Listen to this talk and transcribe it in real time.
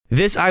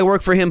This I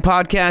Work For Him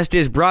podcast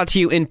is brought to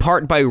you in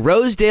part by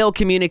Rosedale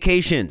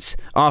Communications,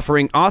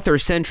 offering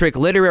author-centric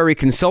literary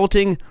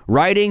consulting,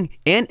 writing,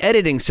 and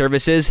editing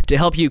services to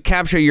help you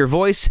capture your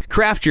voice,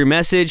 craft your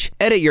message,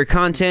 edit your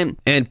content,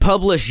 and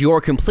publish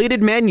your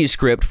completed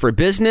manuscript for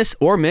business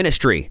or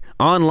ministry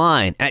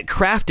online at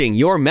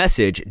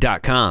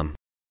craftingyourmessage.com.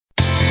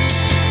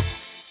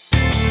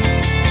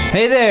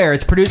 Hey there,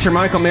 it's producer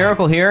Michael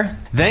Miracle here.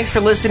 Thanks for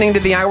listening to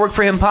the I Work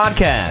For Him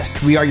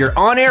podcast. We are your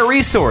on-air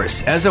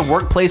resource as a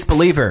workplace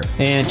believer.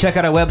 And check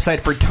out our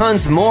website for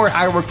tons more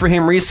I Work For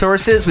Him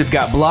resources. We've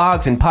got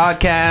blogs and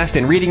podcasts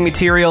and reading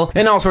material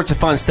and all sorts of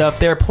fun stuff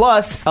there.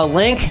 Plus, a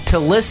link to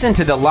listen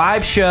to the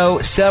live show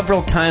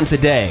several times a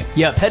day.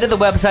 Yep, head to the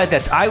website.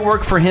 That's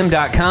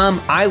iworkforhim.com.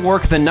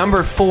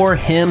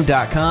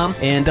 iwork4him.com.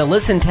 And the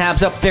listen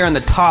tab's up there on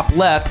the top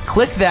left.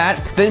 Click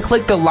that, then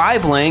click the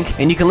live link,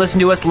 and you can listen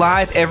to us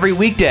live every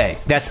weekday.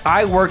 That's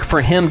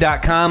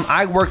iworkforhim.com.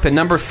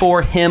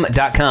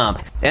 iwork4him.com.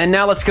 And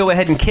now let's go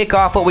ahead and kick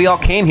off what we all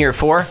came here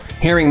for,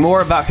 hearing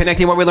more about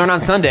connecting what we learn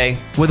on Sunday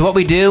with what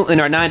we do in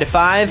our 9 to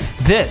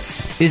 5.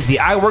 This is the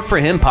I Work For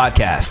Him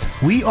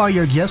podcast. We are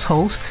your guest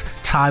hosts,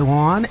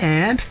 Taiwan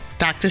and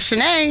Dr.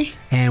 S'hnai.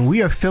 And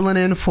we are filling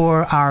in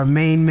for our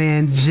main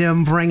man,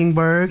 Jim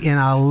Bringenberg, and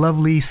our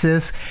lovely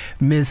sis,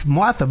 Miss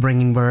Martha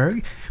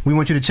Bringenberg. We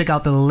want you to check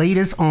out the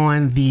latest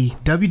on the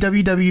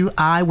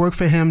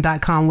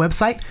www.iworkforhim.com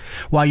website.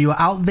 While you're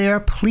out there,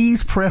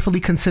 please prayerfully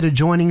consider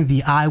joining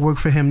the I Work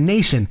For Him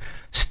Nation.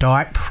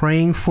 Start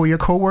praying for your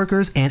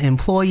coworkers and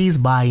employees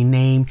by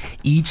name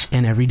each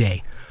and every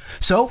day.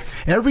 So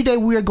every day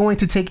we are going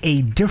to take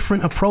a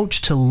different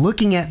approach to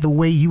looking at the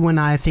way you and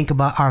I think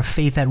about our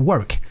faith at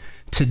work.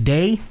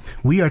 Today,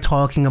 we are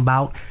talking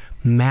about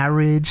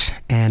marriage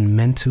and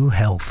mental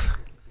health.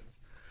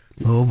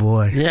 Oh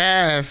boy.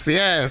 Yes,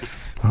 yes.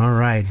 All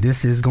right.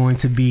 This is going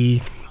to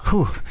be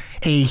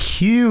a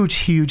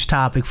huge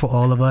topic for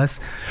all of us.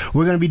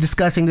 We're going to be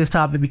discussing this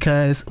topic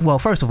because, well,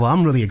 first of all,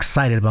 I'm really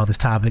excited about this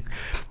topic.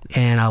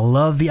 And I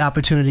love the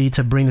opportunity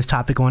to bring this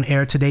topic on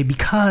air today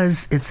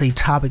because it's a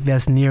topic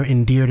that's near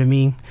and dear to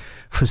me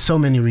for so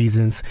many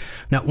reasons.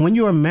 Now, when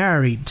you are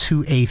married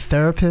to a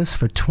therapist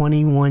for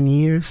 21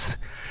 years,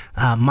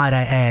 might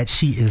I add,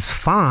 she is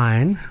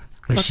fine.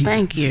 But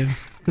thank you.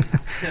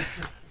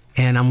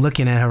 And I'm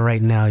looking at her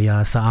right now,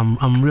 y'all. So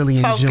I'm really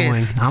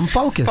enjoying. I'm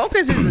focused.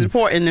 Focus is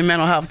important in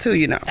mental health too,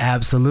 you know.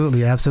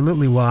 Absolutely.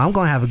 Well, I'm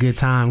going to have a good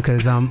time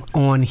because I'm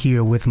on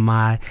here with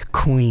my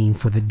queen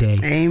for the day.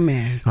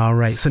 Amen. All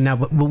right. So now,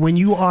 but when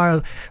you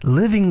are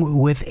living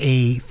with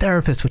a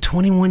therapist for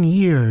 21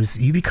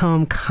 years, you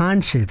become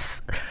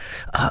conscious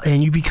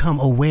and you become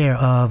aware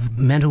of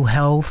mental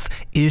health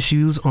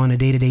issues on a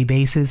day-to-day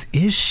basis.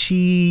 Is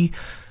she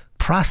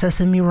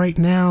processing me right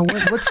now?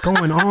 What's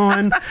going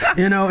on?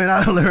 And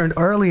I learned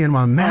early in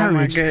my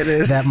marriage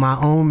that my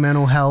own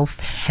mental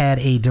health had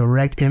a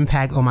direct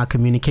impact on my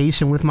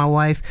communication with my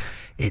wife,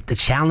 the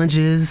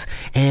challenges,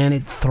 and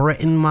it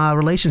threatened my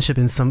relationship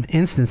in some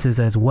instances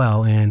as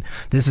well. And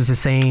this is the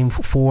same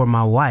for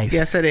my wife.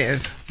 Yes, it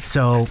is.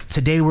 So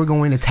today we're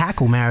going to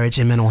tackle marriage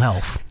and mental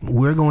health.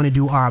 We're going to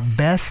do our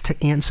best to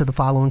answer the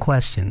following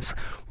questions.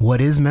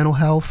 What is mental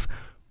health?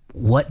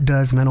 What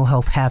does mental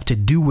health have to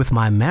do with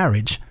my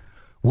marriage?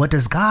 What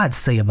does God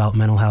say about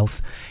mental health?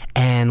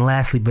 And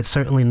lastly, but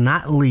certainly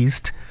not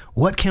least,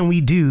 what can we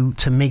do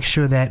to make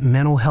sure that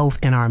mental health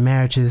in our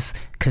marriages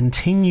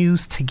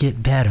continues to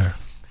get better?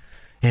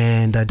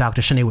 And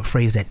Dr. S'hnai would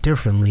phrase that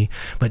differently,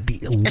 but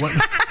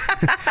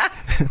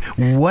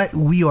what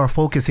we are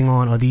focusing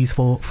on are these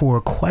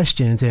four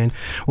questions. And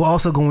we're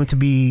also going to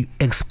be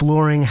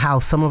exploring how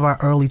some of our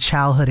early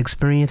childhood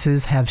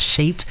experiences have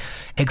shaped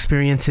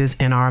experiences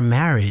in our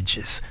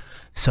marriages.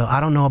 So I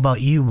don't know about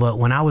you, but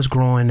when I was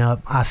growing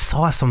up, I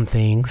saw some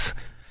things,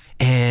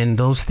 and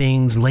those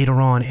things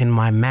later on in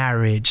my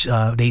marriage,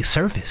 they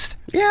surfaced.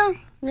 Yeah.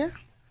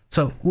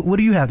 So what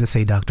do you have to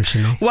say, Dr.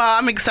 S'hnai? Well,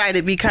 I'm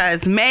excited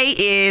because May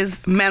is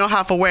Mental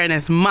Health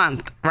Awareness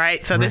Month,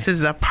 right? So This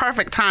is a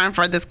perfect time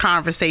for this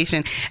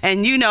conversation.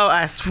 And you know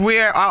us,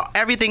 we're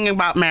everything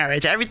about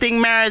marriage. Everything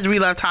marriage, we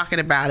love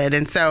talking about it.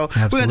 And so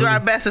We're going to do our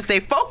best to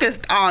stay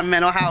focused on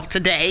mental health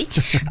today.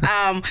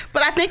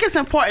 But I think it's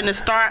important to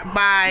start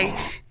by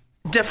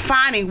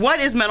defining what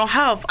is mental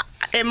health.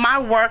 In my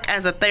work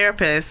as a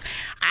therapist,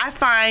 I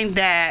find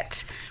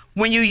that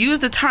when you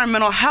use the term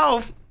mental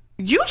health,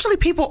 usually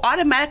people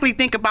automatically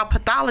think about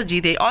pathology.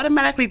 They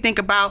automatically think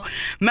about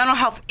mental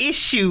health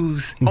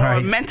issues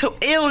or mental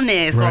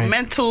illness or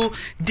mental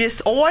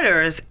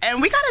disorders.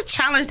 And we got to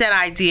challenge that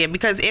idea,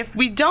 because if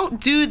we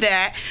don't do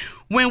that,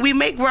 when we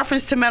make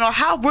reference to mental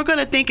health, we're going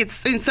to think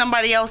it's in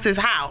somebody else's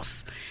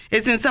house.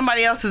 It's in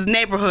somebody else's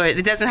neighborhood.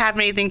 It doesn't have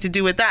anything to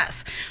do with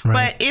us.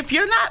 But if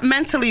you're not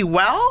mentally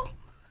well,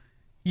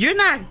 you're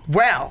not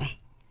well.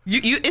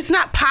 It's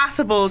not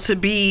possible to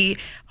be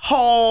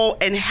whole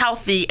and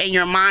healthy and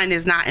your mind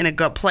is not in a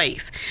good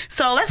place.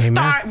 So let's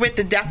start with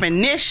the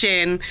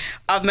definition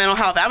of mental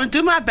health. I'm going to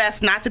do my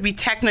best not to be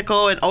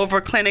technical and over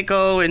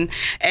clinical and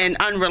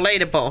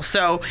unrelatable.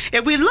 So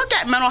if we look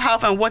at mental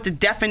health and what the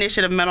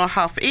definition of mental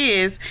health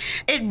is,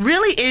 it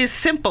really is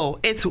simple.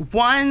 It's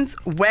one's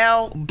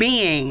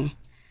well-being.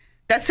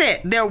 That's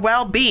it. Their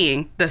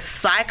well-being, the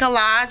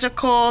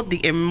psychological,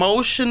 the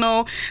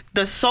emotional,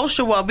 the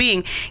social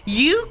well-being.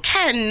 You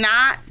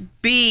cannot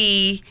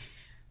be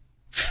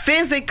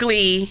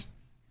physically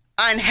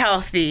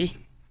unhealthy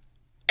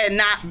and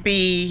not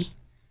be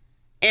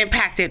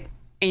impacted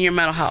in your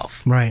mental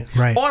health. Right.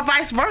 Or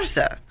vice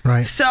versa.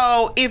 Right.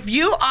 So if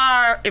you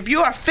are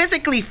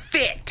physically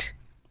fit,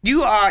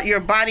 your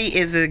body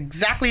is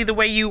exactly the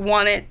way you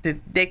want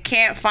it. They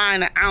can't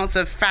find an ounce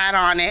of fat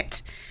on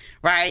it.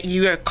 Right,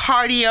 your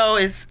cardio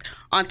is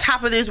on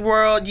top of this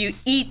world. You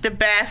eat the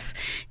best.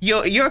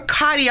 Your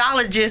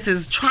cardiologist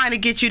is trying to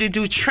get you to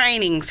do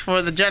trainings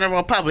for the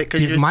general public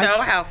because you're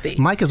so healthy.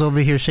 Mike is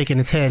over here shaking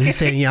his head. He's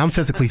saying, "Yeah, I'm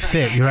physically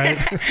fit." Right?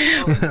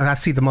 I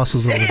see the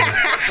muscles over there.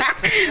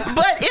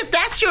 But if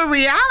that's your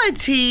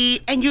reality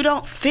and you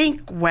don't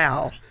think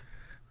well,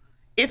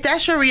 if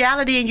that's your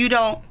reality and you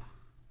don't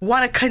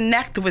want to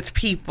connect with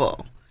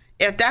people,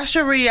 if that's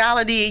your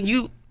reality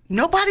and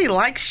nobody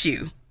likes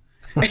you.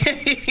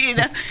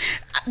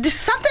 There's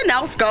something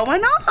else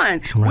going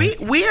on. Right.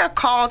 We are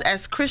called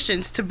as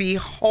Christians to be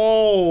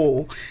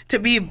whole, to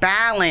be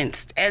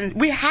balanced, and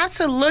we have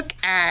to look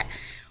at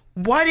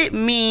what it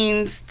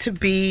means to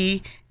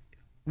be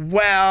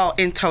well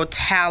in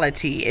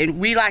totality. And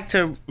we like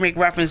to make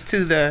reference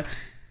to the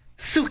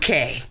suke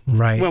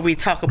when we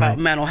talk about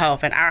mental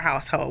health in our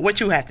household.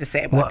 What you have to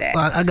say about that?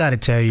 I got to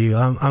tell you,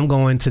 I'm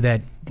going to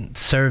that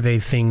survey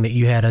thing that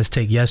you had us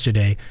take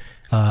yesterday.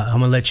 I'm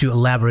going to let you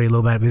elaborate a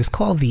little bit. It's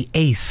called the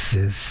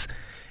ACEs.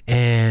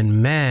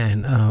 And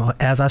man,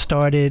 as I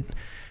started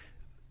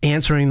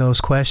answering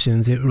those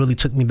questions, it really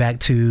took me back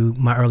to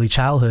my early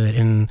childhood.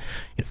 And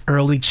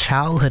early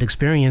childhood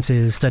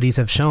experiences, studies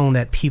have shown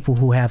that people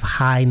who have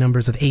high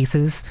numbers of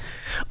ACEs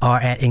are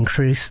at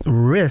increased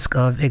risk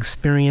of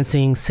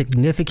experiencing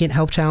significant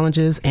health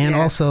challenges and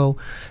also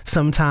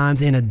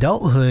sometimes in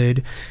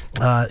adulthood,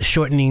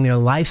 shortening their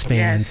lifespans.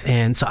 Yes.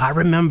 And so I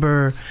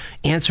remember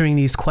answering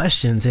these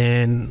questions,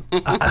 and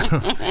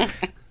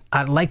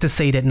I'd like to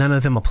say that none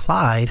of them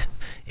applied,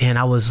 and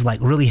I was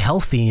like really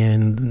healthy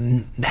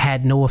and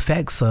had no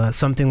effects.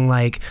 Something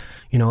like,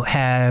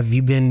 have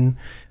you been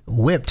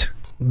whipped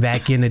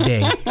back in the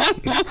day?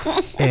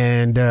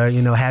 And,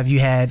 have you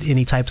had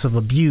any types of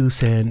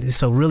abuse? And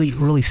so really,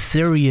 really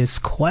serious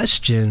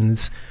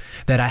questions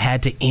that I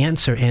had to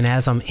answer. And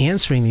as I'm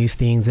answering these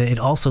things, it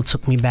also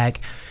took me back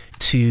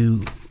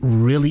to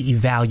really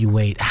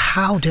evaluate,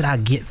 how did I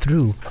get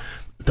through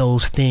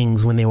those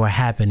things when they were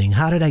happening?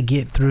 How did I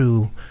get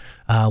through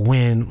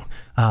when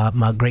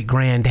my great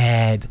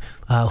granddad,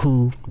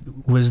 who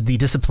was the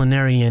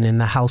disciplinarian in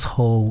the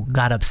household,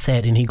 got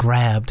upset and he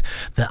grabbed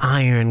the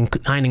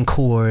ironing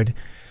cord,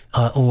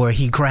 or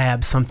he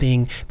grabbed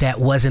something that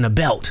wasn't a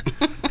belt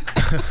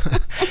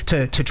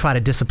to try to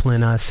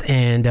discipline us.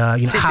 And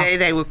today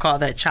they would call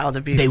that child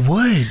abuse. They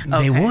would.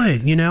 Okay. They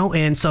would.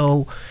 And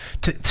so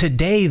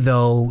today,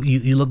 though,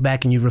 you look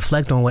back and you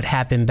reflect on what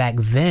happened back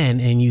then,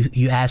 and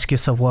you ask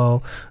yourself,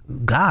 well,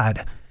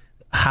 God,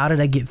 how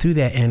did I get through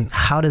that? And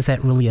how does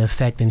that really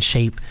affect and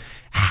shape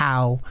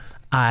how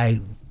I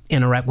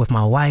interact with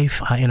my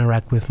wife, I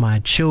interact with my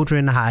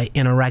children, how I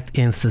interact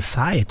in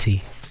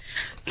society?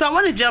 So I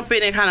want to jump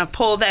in and kind of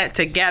pull that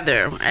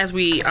together as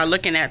we are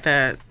looking at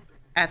the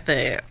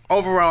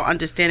overall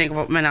understanding of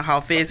what mental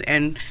health is,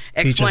 and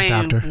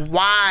explain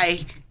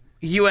why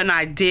you and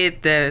I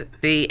did the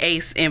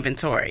ACE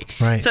inventory.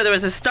 Right. So there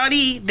was a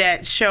study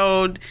that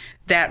showed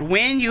that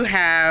when you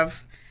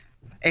have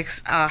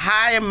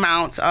high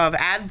amounts of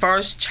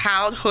adverse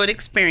childhood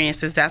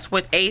experiences, that's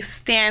what ACE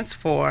stands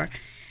for,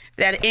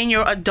 that in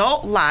your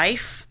adult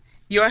life,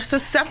 you're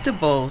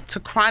susceptible to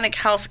chronic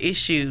health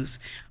issues,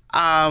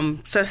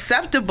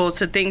 susceptible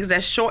to things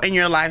that shorten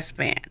your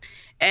lifespan.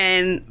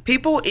 And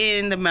people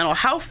in the mental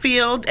health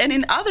field and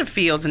in other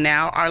fields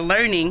now are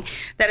learning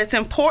that it's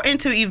important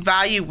to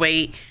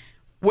evaluate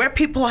where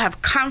people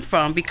have come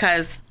from,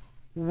 because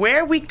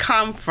where we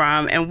come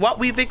from and what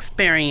we've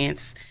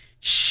experienced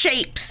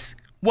shapes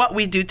what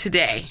we do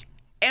today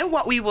and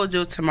what we will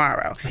do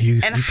tomorrow. You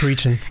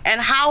preaching.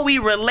 And how we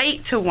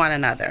relate to one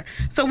another.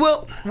 So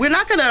we're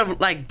not going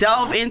to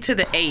delve into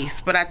the ACE,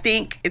 but I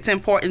think it's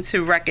important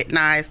to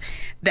recognize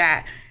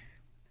that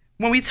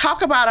when we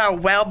talk about our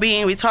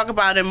well-being, we talk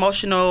about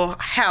emotional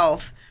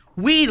health,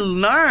 we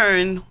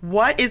learn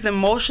what is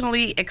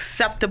emotionally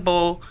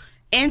acceptable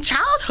in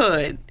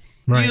childhood.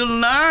 Right. You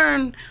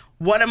learn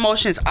what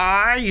emotions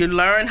are. You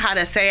learn how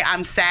to say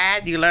I'm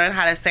sad. You learn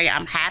how to say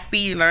I'm happy.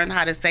 You learn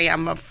how to say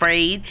I'm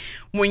afraid.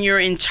 When you're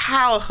in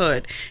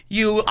childhood,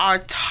 you are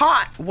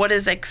taught what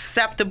is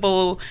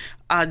acceptable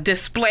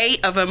display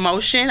of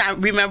emotion. I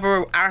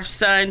remember our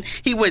son,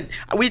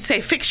 we'd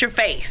say, fix your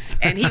face.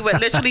 And he would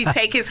literally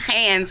take his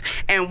hands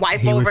and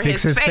wipe over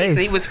his face.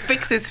 He would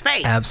fix his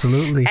face.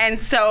 Absolutely. And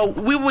so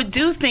we would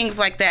do things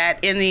like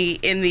that in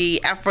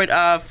the effort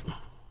of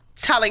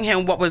telling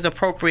him what was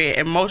appropriate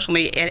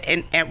emotionally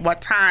and at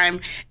what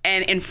time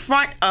and in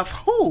front of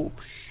who.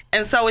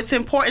 And so it's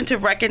important to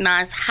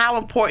recognize how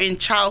important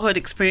childhood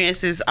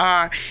experiences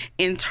are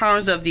in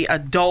terms of the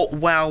adult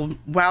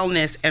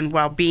wellness and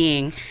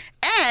well-being,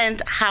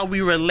 and how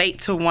we relate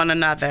to one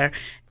another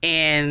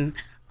in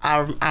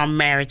our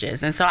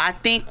marriages. And so I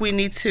think we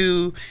need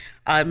to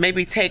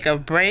maybe take a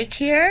break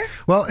here.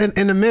 Well,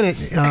 in a minute,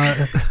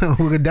 we're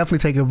going to definitely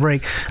take a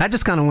break. I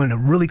just kind of want to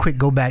really quick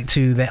go back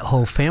to that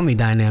whole family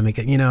dynamic.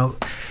 You know,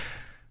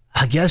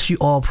 I guess you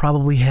all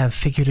probably have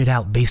figured it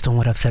out based on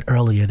what I've said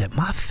earlier, that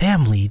my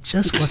family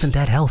just wasn't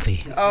that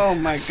healthy. Oh,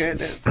 my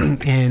goodness.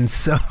 And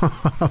so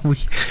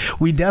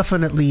we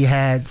definitely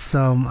had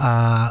some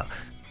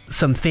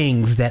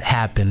things that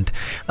happened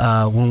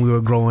when we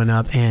were growing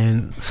up.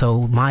 And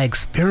so my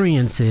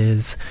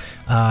experiences,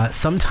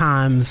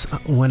 sometimes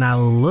when I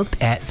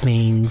looked at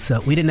things,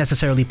 we didn't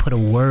necessarily put a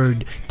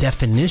word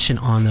definition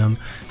on them.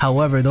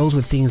 However, those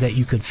were things that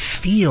you could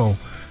feel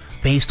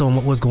based on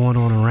what was going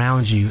on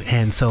around you.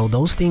 And so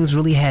those things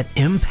really had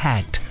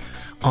impact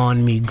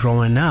on me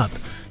growing up.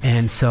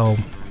 And so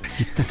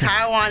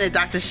Taiwan and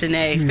Dr.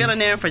 S'hnai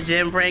filling in for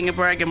Jim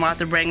Brangenberg and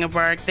Martha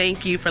Brangenberg.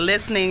 Thank you for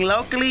listening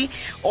locally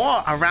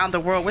or around the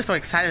world. We're so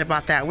excited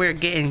about that. We're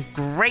getting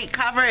great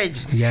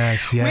coverage.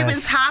 Yes. We've been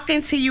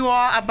talking to you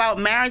all about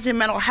marriage and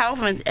mental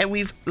health, and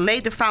we've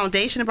laid the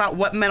foundation about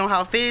what mental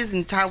health is.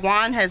 And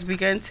Taiwan has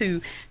begun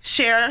to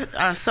share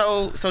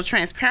so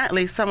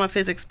transparently some of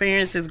his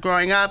experiences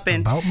growing up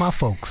and about my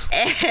folks,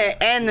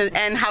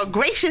 and how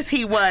gracious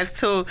he was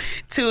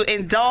to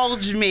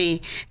indulge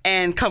me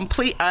and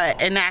complete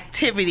an activity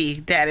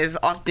that is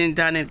often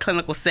done in a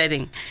clinical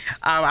setting.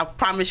 I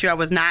promise you, I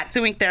was not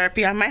doing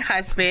therapy on my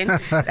husband.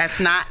 That's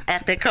not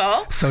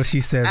ethical. So she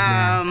says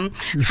now.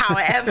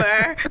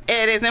 However,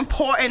 it is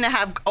important to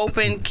have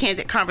open,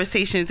 candid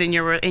conversations in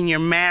your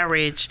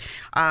marriage,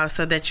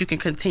 so that you can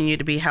continue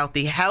to be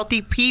healthy.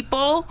 Healthy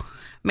people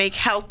make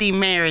healthy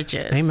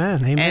marriages.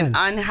 Amen. And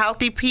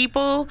unhealthy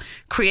people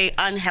create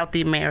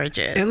unhealthy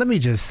marriages. And let me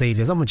just say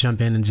this. I'm going to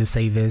jump in and just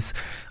say this,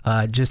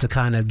 just to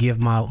kind of give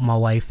my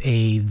wife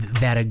a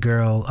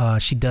girl.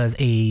 She does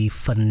a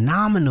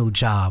phenomenal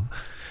job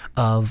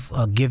of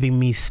giving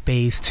me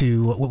space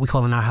to what we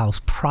call in our house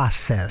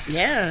process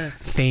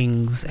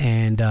things.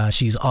 And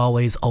she's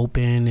always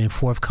open and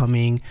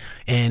forthcoming.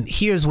 And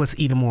here's what's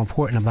even more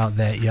important about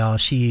that, y'all.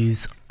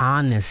 She's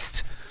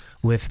honest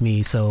with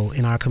me. So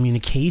in our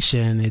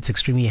communication, it's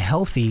extremely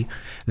healthy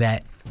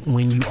that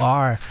when you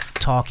are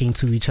talking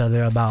to each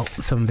other about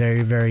some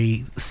very,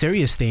 very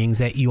serious things,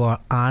 that you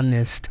are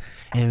honest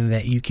and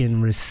that you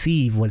can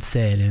receive what's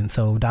said. And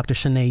so, Dr.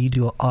 S'hnai, you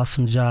do an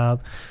awesome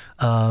job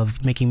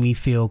of making me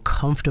feel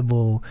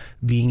comfortable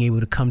being able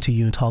to come to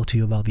you and talk to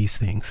you about these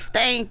things.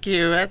 Thank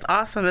you. That's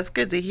awesome. That's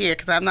good to hear,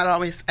 because I'm not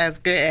always as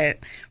good at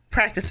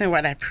practicing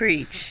what I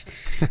preach.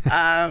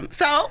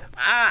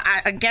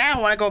 I again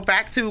want to go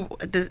back to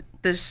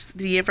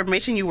the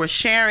information you were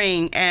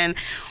sharing, and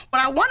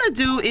what I want to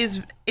do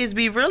is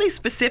be really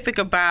specific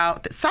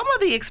about some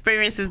of the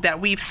experiences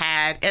that we've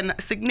had, and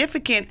a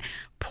significant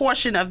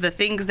portion of the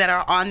things that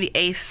are on the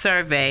ACE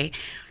survey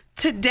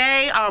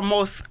today are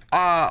most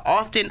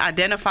often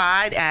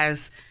identified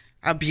as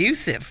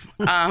abusive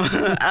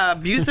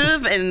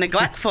and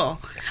neglectful,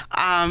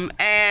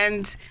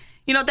 and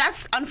you know,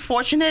 that's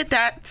unfortunate.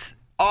 That's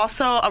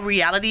also a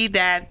reality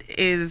that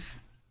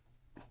is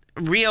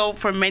real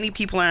for many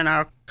people in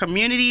our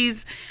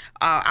communities.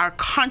 Our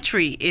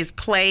country is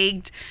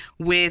plagued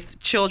with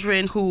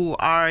children who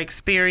are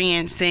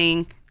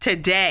experiencing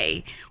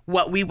today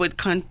what we would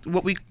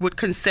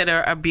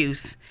consider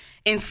abuse,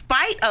 in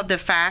spite of the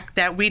fact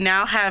that we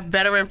now have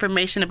better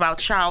information about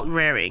child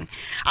rearing.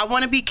 I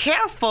want to be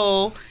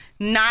careful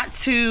not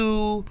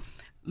to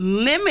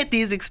limit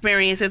these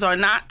experiences, or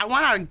not. I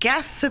want our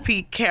guests to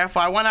be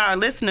careful. I want our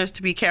listeners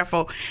to be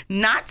careful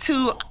not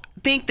to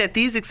think that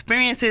these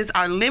experiences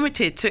are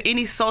limited to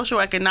any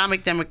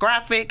socioeconomic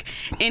demographic,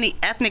 any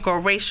ethnic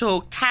or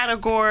racial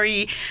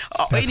category,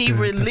 or any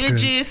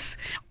religious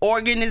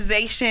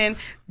organization.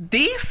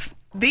 These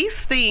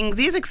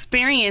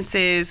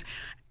experiences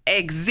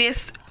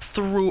exist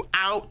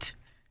throughout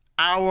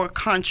our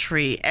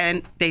country,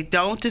 and they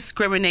don't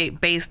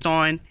discriminate based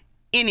on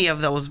any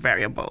of those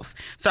variables.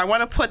 So I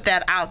want to put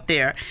that out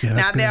there.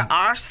 Now, there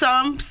are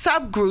some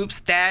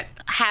subgroups that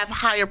have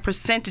higher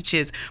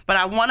percentages, but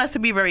I want us to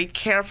be very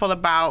careful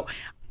about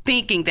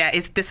thinking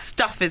that this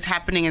stuff is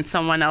happening in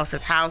someone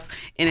else's house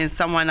and in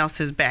someone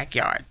else's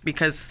backyard,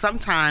 because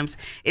sometimes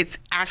it's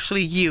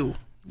actually you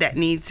that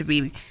needs to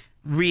be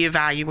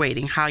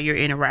reevaluating how you're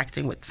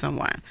interacting with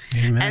someone.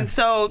 Amen. And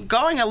so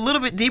going a little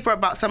bit deeper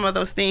about some of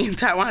those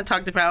things I want to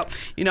talk about,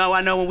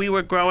 I know when we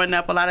were growing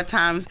up, a lot of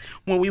times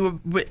when we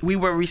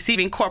were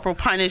receiving corporal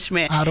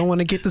punishment, I don't want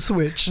to get the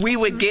switch. we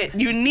would get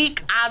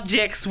unique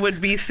objects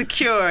would be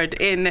secured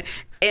in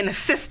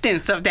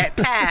assistance of that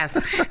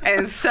task.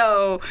 And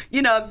so,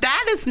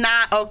 that is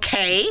not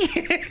okay.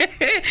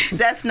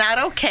 That's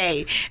not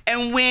okay.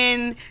 And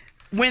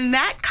when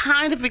that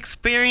kind of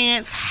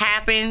experience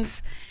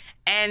happens,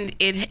 and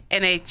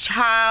a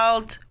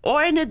child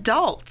or an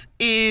adult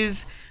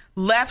is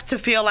left to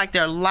feel like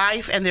their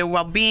life and their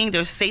well-being,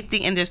 their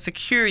safety and their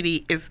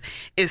security is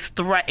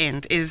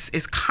threatened, is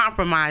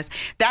compromised,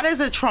 that is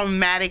a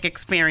traumatic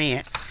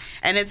experience.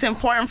 And it's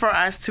important for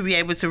us to be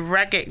able to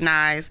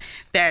recognize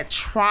that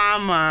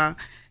trauma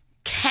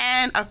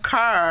can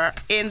occur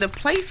in the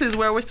places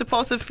where we're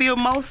supposed to feel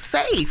most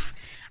safe,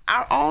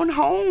 our own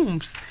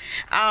homes.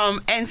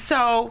 And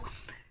so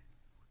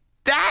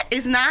that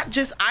is not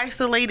just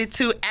isolated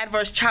to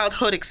adverse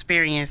childhood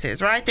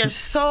experiences, right? There's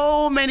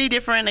so many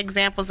different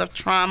examples of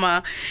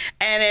trauma,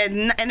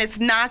 and it's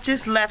not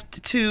just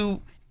left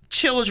to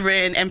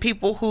children and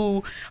people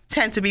who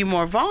tend to be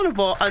more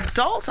vulnerable.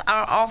 Adults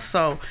are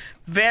also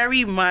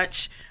very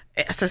much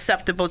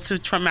susceptible to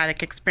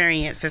traumatic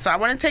experiences. So I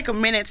want to take a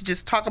minute to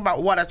just talk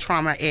about what a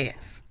trauma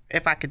is,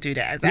 if I could do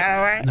that. Is that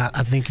all right?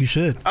 I think you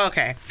should.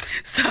 Okay.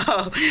 So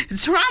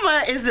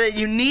trauma is a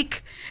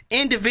unique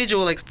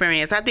individual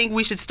experience. I think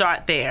we should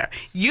start there.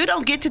 You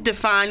don't get to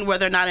define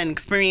whether or not an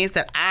experience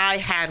that I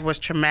had was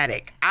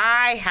traumatic.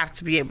 I have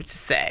to be able to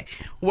say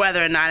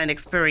whether or not an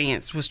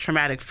experience was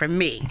traumatic for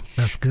me.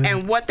 That's good.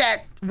 And what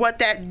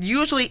that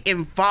usually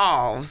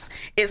involves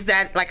is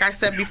that, like I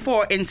said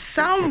before, in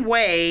some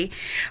way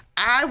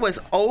I was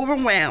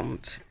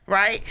overwhelmed,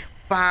 right?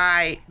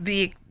 By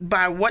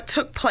what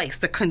took place,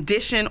 the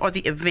condition or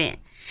the event,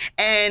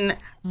 and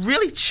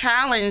really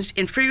challenged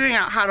in figuring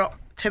out how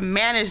to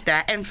manage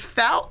that, and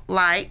felt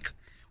like,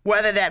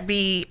 whether that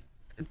be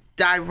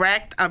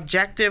direct,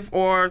 objective,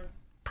 or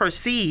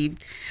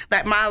perceived,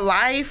 that my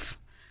life,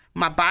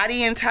 my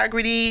body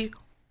integrity,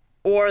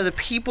 or the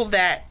people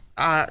that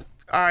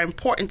are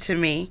important to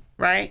me,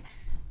 right,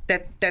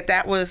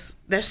 that was,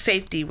 their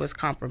safety was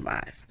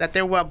compromised, that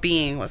their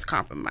well-being was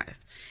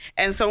compromised.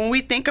 And so when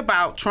we think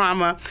about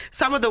trauma,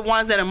 some of the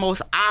ones that are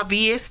most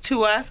obvious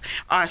to us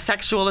are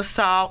sexual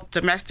assault,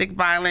 domestic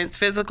violence,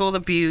 physical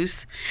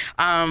abuse.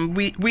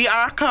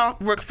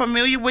 We're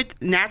familiar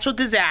with natural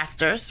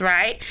disasters,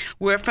 right?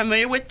 We're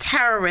familiar with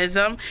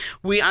terrorism.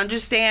 We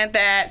understand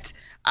that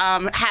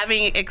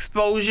having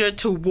exposure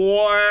to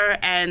war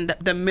and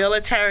the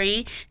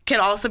military can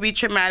also be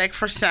traumatic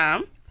for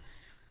some.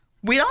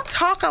 We don't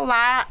talk a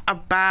lot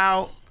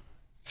about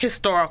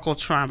historical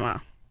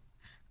trauma.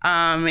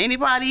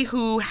 Anybody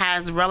who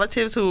has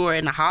relatives who are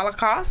in the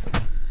Holocaust,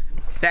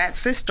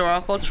 that's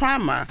historical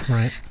trauma.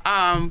 Right.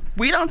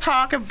 We don't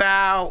talk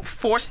about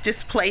forced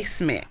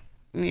displacement,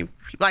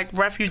 like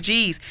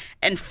refugees.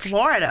 And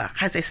Florida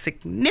has a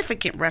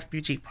significant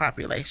refugee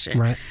population.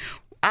 Right.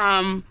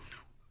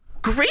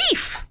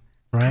 Grief.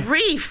 Right.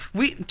 Grief.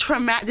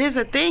 There's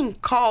a thing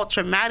called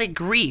traumatic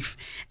grief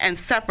and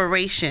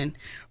separation.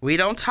 We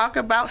don't talk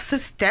about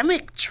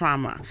systemic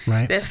trauma.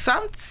 Right. There's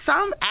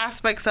some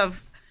aspects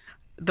of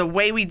the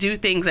way we do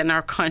things in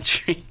our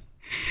country,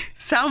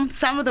 some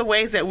of the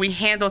ways that we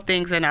handle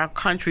things in our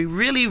country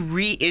really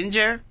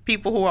re-injure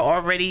people who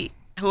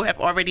have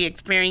already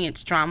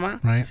experienced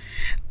trauma. Right.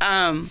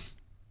 And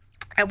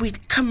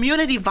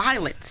community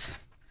violence,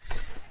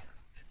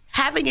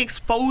 having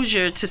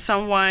exposure to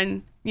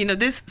someone,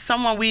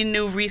 someone we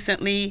knew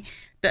recently,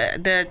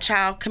 the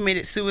child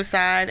committed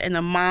suicide and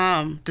the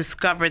mom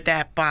discovered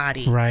that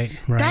body. Right.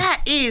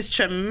 That is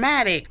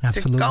traumatic.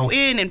 Absolutely. To go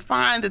in and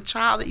find the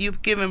child that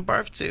you've given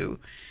birth to,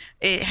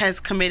 it has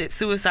committed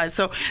suicide.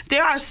 So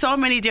there are so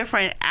many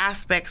different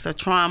aspects of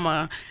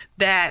trauma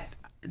that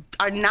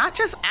are not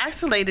just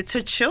isolated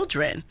to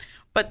children,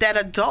 but that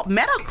adult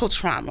medical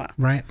trauma.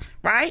 Right.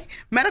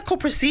 Medical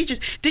procedures.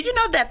 Do you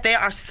know that there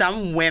are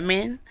some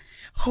women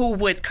who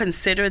would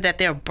consider that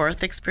their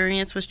birth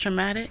experience was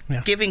traumatic?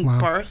 Yeah. Giving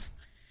birth.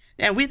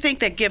 And we think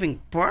that giving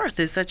birth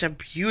is such a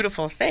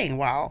beautiful thing.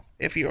 Well,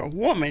 if you're a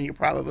woman, you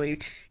probably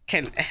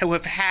who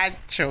have had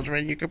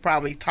children, you could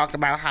probably talk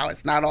about how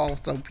it's not all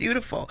so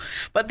beautiful.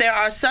 But there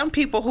are some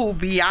people who,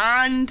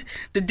 beyond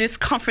the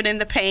discomfort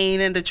and the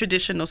pain and the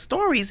traditional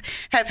stories,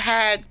 have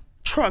had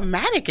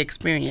traumatic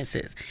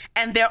experiences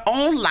and their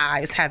own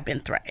lives have been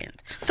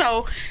threatened.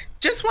 So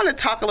just want to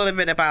talk a little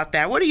bit about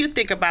that. What do you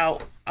think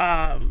about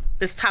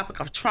this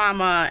topic of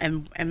trauma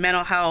and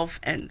mental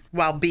health and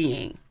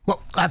well-being?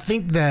 Well, I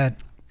think that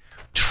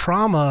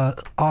trauma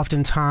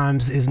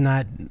oftentimes is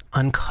not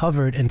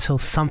uncovered until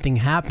something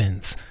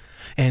happens.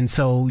 And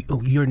so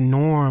your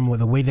norm or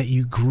the way that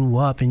you grew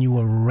up and you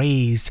were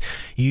raised,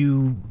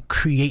 you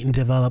create and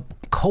develop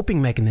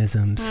coping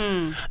mechanisms.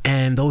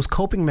 And those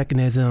coping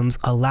mechanisms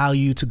allow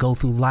you to go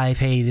through life.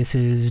 Hey, this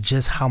is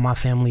just how my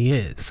family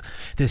is.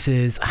 This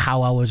is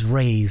how I was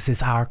raised.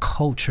 It's our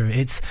culture.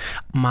 It's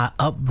my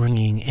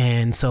upbringing.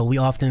 And so we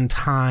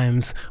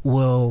oftentimes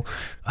will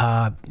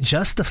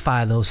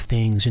justify those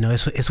things. You know,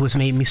 it's what's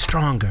made me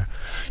stronger.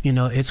 You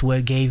know, it's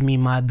what gave me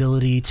my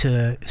ability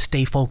to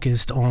stay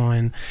focused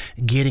on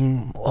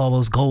getting all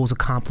those goals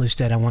accomplished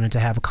that I wanted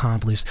to have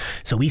accomplished.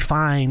 So we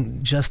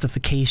find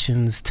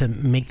justifications to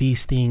make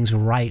these things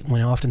right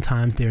when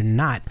oftentimes they're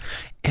not.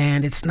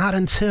 And it's not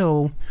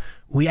until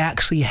we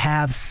actually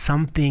have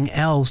something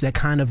else that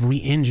kind of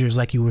re-injures,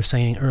 like you were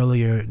saying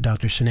earlier,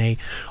 Dr. S'hnai,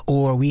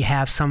 or we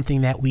have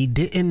something that we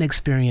didn't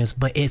experience,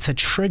 but it's a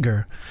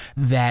trigger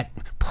that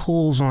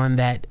pulls on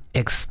that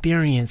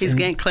experience. He's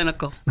getting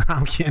clinical.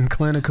 I'm getting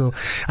clinical.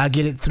 I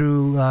get it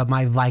through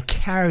my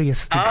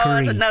vicarious degree. Oh,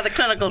 that's another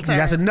clinical term.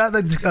 That's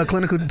another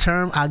clinical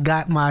term. I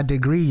got my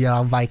degree,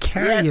 y'all,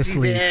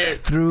 vicariously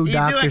through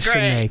Dr.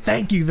 S'hnai.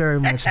 Thank you very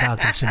much,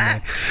 Dr.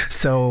 S'hnai.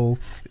 So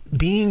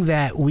being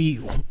that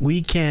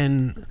we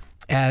can,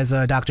 as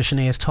Dr.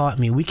 S'hnai has taught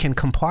me, we can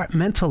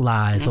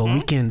compartmentalize or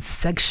we can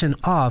section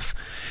off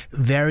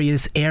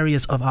various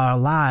areas of our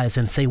lives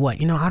and say, what,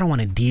 I don't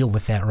want to deal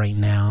with that right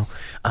now.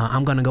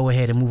 I'm going to go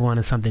ahead and move on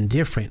to something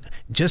different.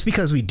 Just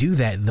because we do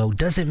that, though,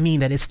 doesn't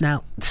mean that it's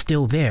not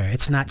still there.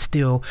 It's not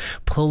still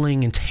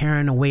pulling and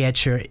tearing away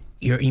at your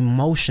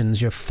emotions,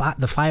 the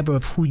fiber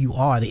of who you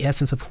are, the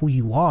essence of who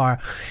you are,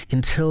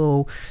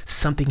 until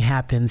something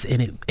happens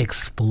and it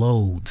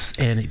explodes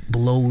and it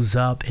blows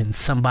up and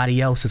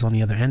somebody else is on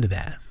the other end of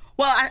that.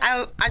 Well,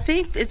 I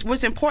think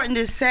what's important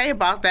to say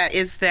about that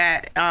is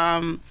that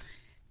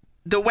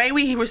the way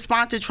we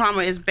respond to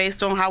trauma is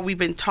based on how we've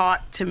been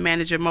taught to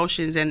manage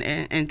emotions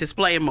and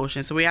display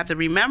emotions. So we have to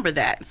remember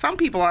that. Some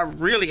people are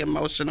really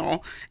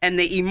emotional and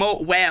they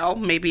emote well,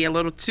 maybe a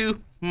little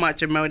too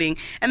much emoting,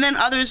 and then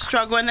others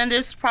struggle, and then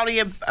there's probably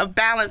a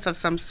balance of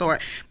some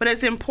sort. But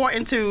it's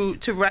important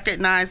to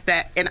recognize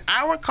that in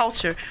our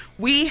culture,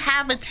 we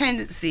have a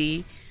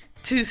tendency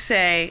to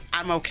say,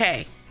 I'm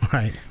okay.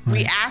 Right.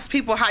 We ask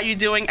people how you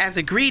doing as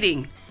a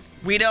greeting.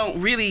 We don't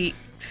really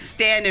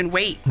stand and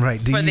wait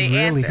for the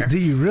answer. Do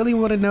you really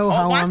want to know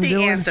how I'm doing? I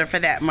want the answer for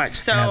that much.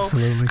 So,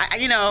 absolutely.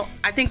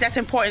 I think that's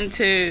important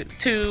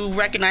to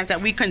recognize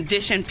that we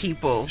condition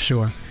people.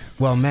 Sure.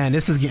 Well, man,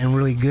 this is getting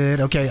really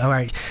good. Okay, all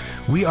right.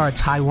 We are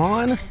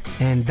Taiwan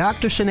and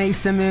Dr. S'hnai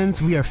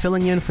Simmons. We are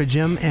filling in for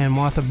Jim and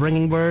Martha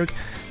Bringenberg.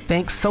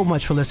 Thanks so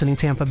much for listening,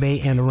 Tampa Bay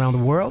and around the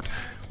world.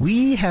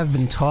 We have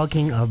been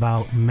talking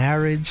about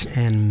marriage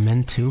and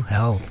mental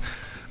health.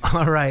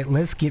 All right,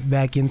 let's get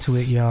back into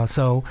it, y'all.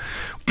 So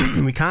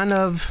we kind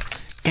of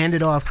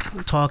ended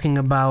off talking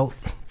about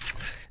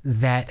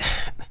that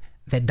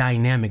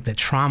dynamic, that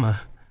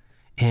trauma,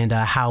 and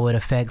how it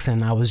affects.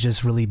 And I was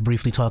just really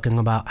briefly talking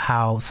about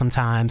how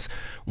sometimes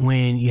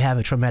when you have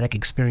a traumatic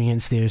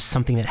experience, there's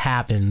something that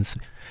happens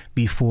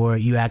before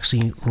you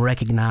actually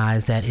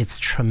recognize that it's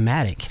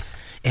traumatic.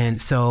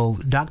 And so,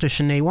 Dr.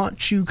 S'hnai, why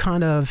don't you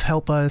kind of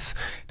help us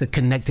to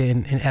connect it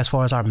in as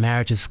far as our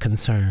marriage is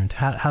concerned?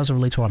 How does it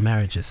relate to our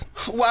marriages?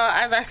 Well,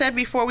 as I said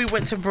before we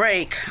went to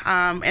break,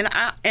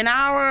 in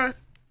our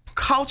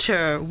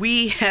culture,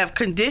 we have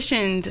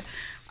conditioned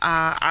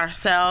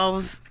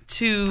ourselves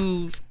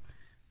to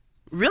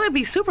really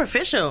be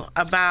superficial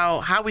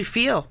about how we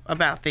feel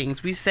about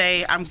things. We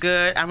say, I'm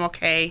good, I'm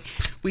okay.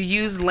 We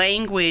use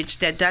language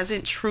that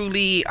doesn't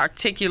truly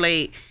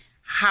articulate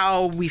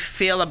how we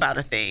feel about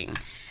a thing.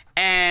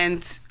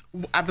 And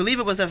I believe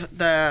it was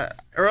the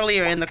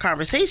earlier in the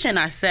conversation,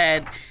 I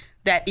said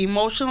that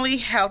emotionally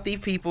healthy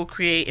people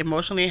create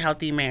emotionally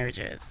healthy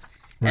marriages.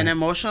 Right. And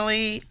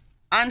emotionally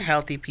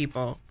unhealthy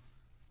people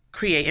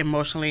create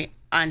emotionally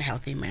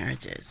unhealthy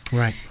marriages.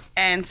 Right.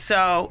 And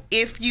so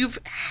if you've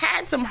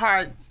had some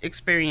hard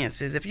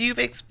experiences, if you've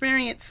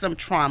experienced some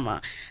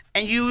trauma,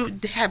 and you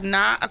have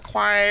not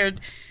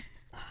acquired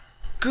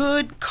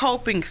good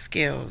coping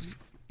skills,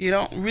 you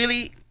don't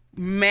really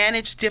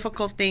manage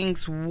difficult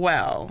things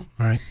well,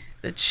 right,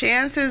 the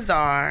chances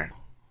are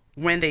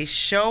when they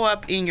show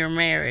up in your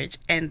marriage,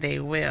 and they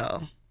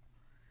will,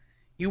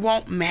 you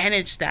won't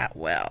manage that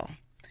well.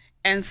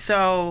 And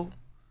so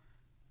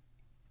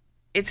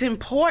it's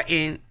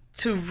important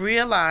to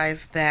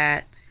realize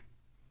that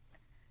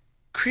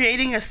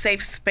creating a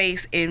safe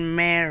space in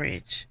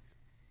marriage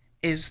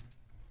is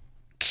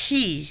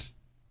key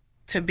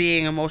to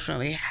being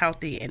emotionally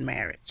healthy in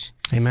marriage.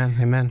 Amen.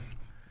 Amen.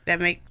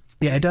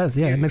 Yeah, it does.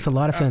 Yeah, it makes a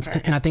lot of sense.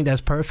 Okay. And I think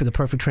that's perfect, the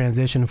perfect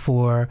transition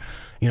for,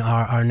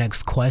 our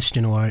next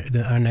question or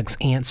our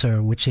next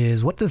answer, which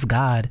is, what does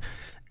God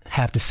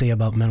have to say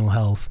about mental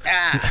health?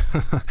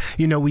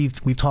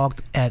 We've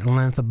talked at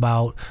length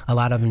about a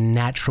lot of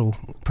natural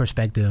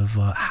perspective,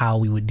 how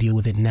we would deal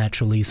with it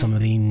naturally, some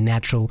of the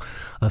natural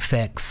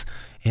effects.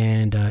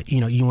 And,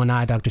 you and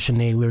I, Dr.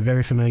 S'hnai, we're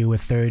very familiar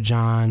with 3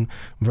 John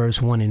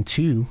verse 1 and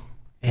 2.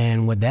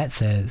 and what that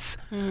says.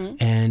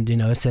 And,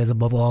 it says,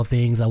 above all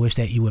things, I wish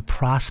that you would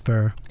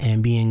prosper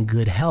and be in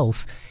good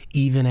health,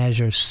 even as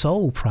your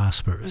soul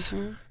prospers.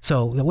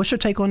 So what's your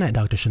take on that,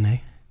 Dr.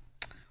 S'hnai?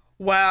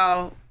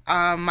 Well,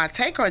 my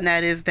take on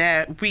that is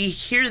that we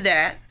hear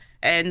that,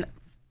 and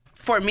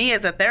for me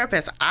as a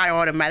therapist, I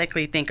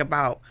automatically think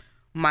about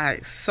my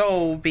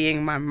soul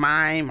being my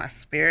mind, my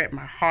spirit,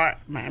 my heart,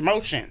 my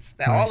emotions,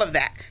 that all of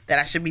that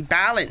I should be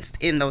balanced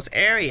in those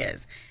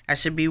areas. I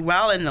should be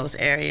well in those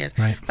areas.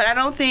 Right. But I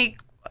don't think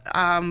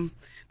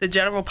the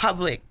general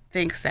public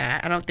thinks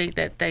that. I don't think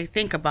that they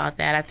think about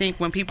that. I think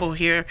when people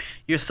hear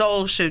your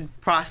soul should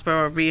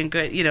prosper or be in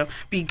good,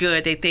 be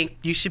good, they think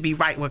you should be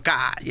right with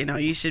God.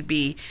 You should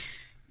be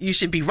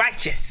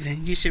righteous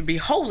and you should be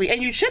holy,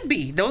 and you should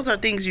be. Those are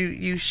things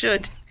you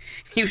should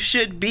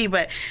be.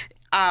 But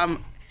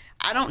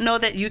I don't know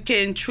that you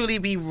can truly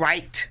be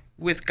right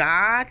with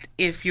God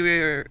if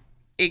you're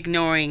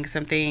ignoring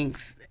some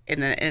things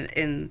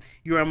in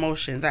your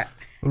emotions. I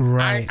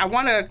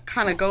want to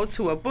kind of go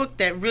to a book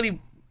that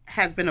really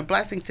has been a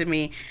blessing to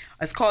me.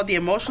 It's called The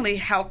Emotionally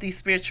Healthy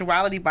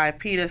Spirituality by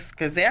Peter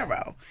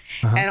Scazzaro.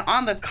 And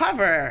on the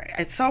cover,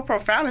 it's so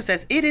profound. It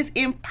says, "It is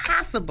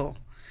impossible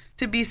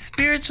to be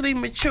spiritually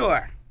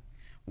mature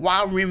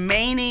while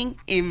remaining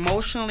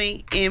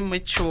emotionally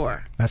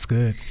immature." That's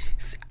good.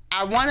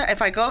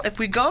 If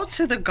we go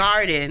to the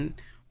garden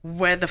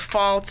where the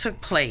fall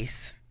took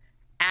place,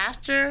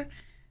 after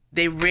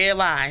they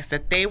realized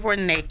that they were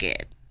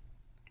naked.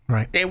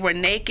 Right. They were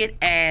naked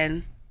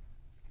and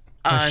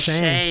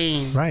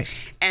ashamed. Right.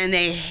 And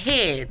they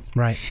hid.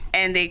 Right.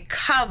 And they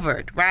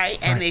covered, right?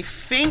 And they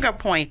finger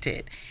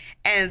pointed.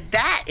 And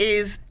that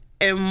is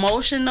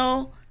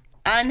emotional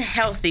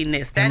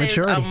unhealthiness. That is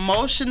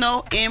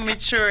emotional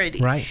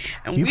immaturity. Right.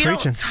 And we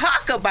don't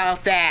talk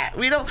about that.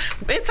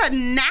 It's a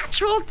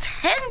natural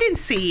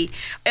tendency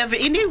of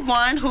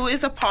anyone who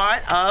is a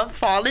part of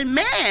fallen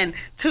man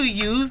to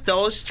use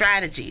those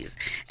strategies.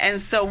 And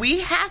so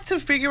we have to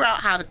figure out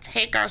how to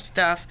take our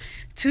stuff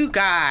to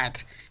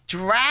God,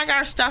 drag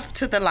our stuff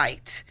to the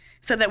light,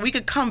 so that we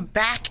could come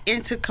back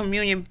into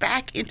communion,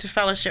 back into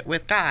fellowship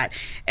with God.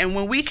 And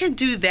when we can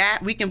do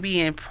that, we can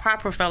be in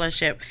proper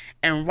fellowship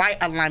and right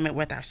alignment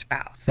with our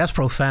spouse. That's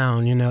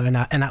profound, and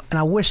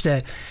I wish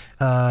that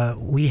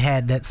we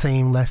had that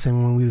same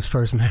lesson when we was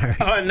first married.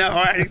 Oh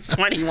no, it's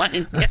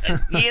 21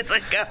 years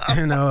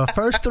ago.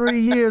 First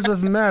 3 years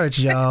of marriage,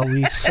 y'all,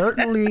 we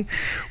certainly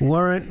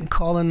weren't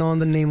calling on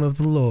the name of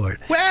the Lord.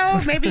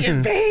 Well, maybe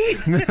in vain.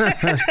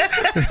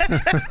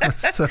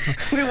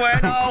 We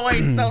weren't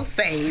always so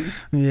saved.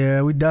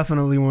 Yeah, we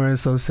definitely weren't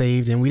so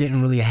saved, and we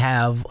didn't really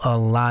have a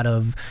lot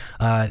of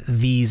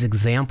these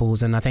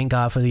examples. And I thank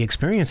God for the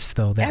experiences,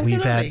 though, that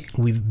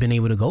we've been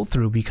able to go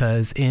through,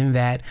 because in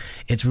that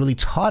it's really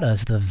taught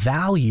us the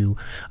value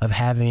of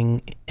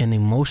having an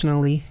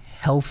emotionally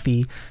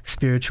healthy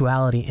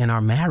spirituality in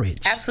our marriage.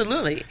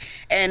 Absolutely.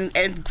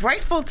 And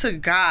grateful to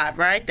God,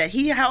 right, that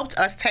he helped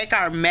us take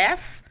our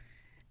mess,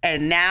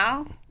 and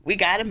now we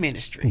got a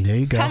ministry. There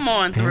you go. Come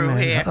on through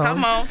here.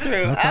 Come on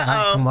through.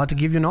 I'm about to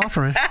give you an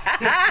offering.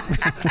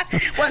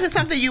 Was it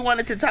something you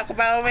wanted to talk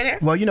about over there?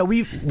 Well,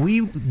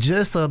 we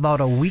just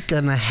about a week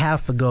and a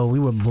half ago, we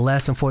were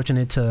blessed and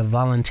fortunate to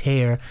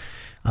volunteer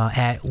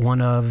at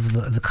one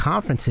of the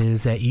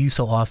conferences that you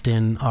so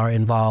often are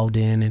involved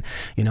in.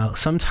 And,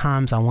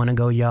 sometimes I want to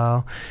go,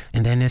 y'all,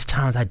 and then there's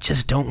times I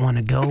just don't want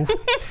to go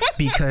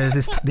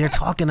because they're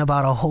talking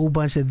about a whole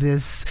bunch of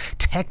this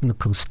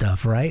technical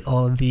stuff, right?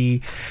 All of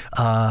the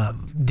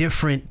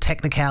different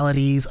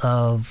technicalities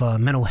of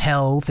mental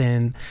health.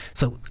 And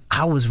so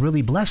I was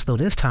really blessed, though,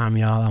 this time,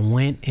 y'all. I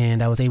went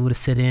and I was able to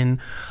sit in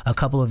a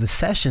couple of the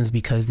sessions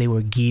because they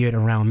were geared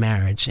around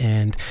marriage.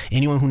 And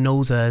anyone who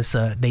knows us,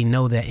 they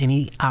know that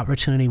any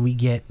opportunity we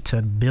get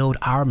to build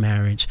our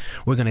marriage,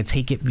 we're going to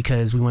take it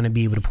because we want to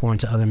be able to pour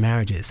into other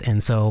marriages.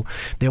 And so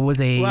there was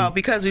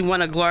because we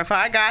want to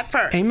glorify God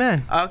first.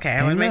 Amen. Okay,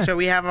 I want to make sure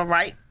we have a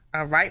right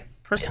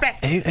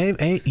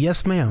perspective.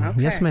 Yes, ma'am.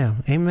 Okay. Yes,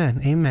 ma'am.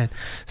 Amen.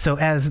 So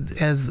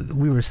as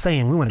we were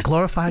saying, we want to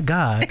glorify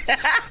God,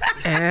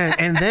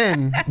 and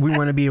then we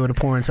want to be able to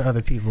pour into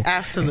other people.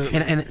 Absolutely.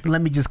 And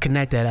let me just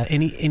connect that.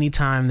 Any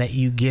time that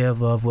you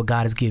give of what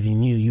God is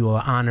giving you, you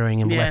are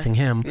honoring and blessing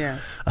Him.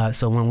 Yes.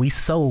 So when we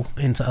sow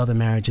into other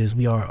marriages,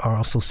 we are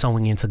also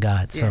sowing into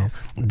God. So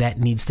that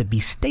needs to be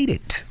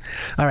stated.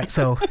 All right.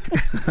 So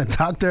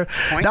Dr.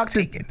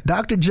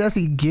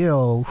 Jesse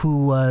Gill,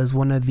 who was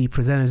one of the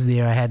presenters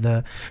there, I had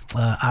the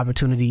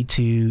opportunity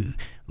to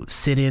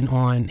sit in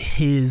on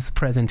his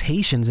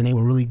presentations, and they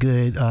were really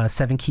good.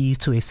 7 Keys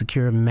to a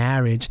Secure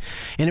Marriage,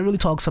 and it really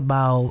talks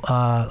about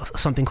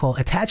something called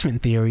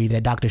attachment theory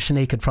that Dr.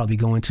 S'hnai could probably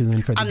go into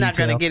in further detail. I'm not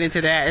going to get into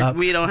that.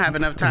 We don't have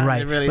enough time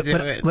to really do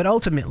it. But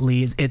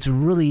ultimately, it's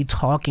really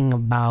talking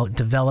about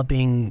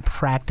developing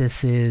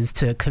practices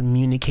to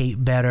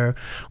communicate better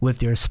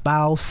with your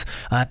spouse,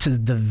 to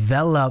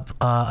develop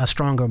a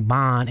stronger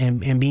bond,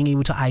 and being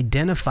able to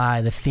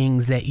identify the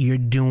things that you're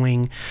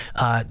doing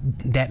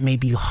that may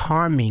be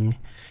harming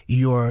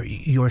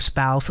your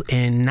spouse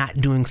and not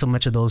doing so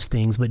much of those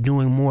things, but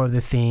doing more of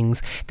the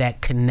things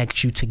that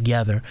connect you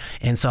together.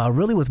 And so I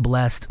really was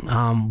blessed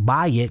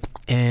by it.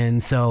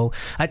 And so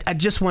I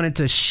just wanted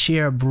to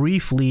share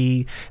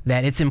briefly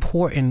that it's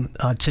important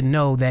to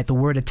know that the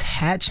word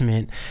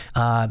attachment,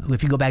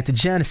 if you go back to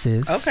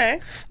Genesis,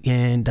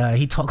 and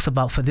he talks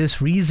about, for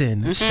this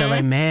reason shall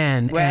a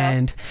man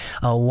and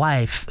a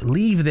wife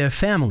leave their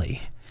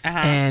family.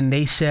 And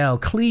they shall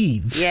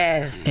cleave.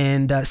 Yes.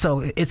 And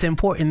so it's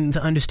important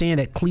to understand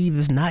that cleave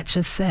is not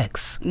just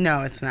sex.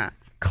 No, it's not.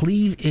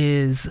 Cleave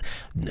is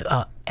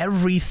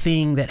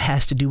everything that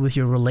has to do with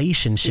your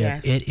relationship.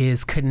 Yes. It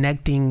is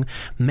connecting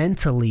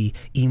mentally,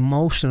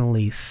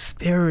 emotionally,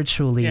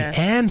 spiritually,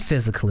 and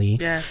physically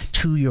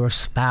to your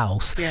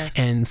spouse. Yes.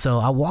 And so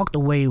I walked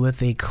away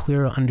with a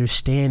clear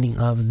understanding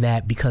of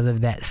that because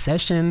of that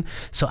session.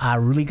 So I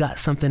really got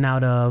something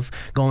out of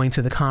going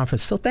to the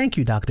conference. So thank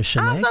you, Dr.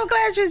 S'hnai. I'm so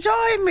glad you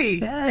joined me.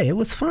 Yeah, it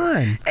was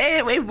fun.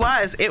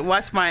 It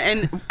was fun.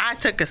 And I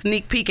took a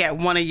sneak peek at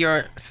one of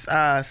your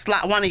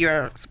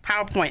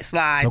PowerPoint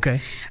slides.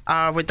 Okay.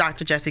 With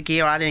Dr. Jesse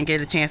Gill. I didn't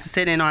get a chance to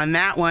sit in on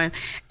that one.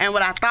 And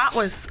what I thought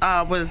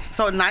was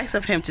so nice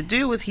of him to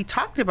do was he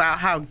talked about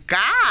how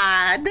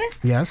God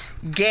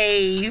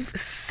gave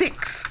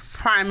 6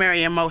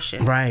 primary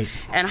emotions, right,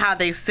 and how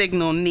they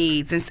signal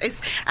needs. And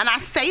I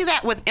say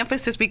that with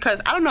emphasis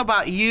because I don't know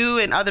about you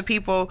and other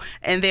people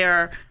and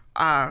their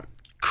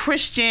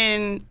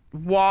Christian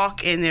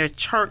walk and their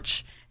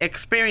church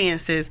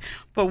experiences,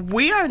 but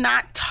we are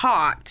not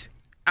taught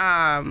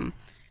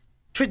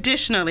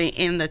traditionally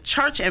in the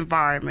church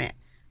environment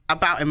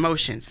about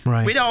emotions.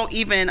 Right. We don't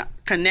even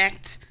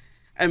connect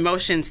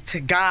emotions to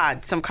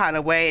God some kind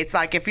of way. It's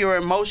like if you're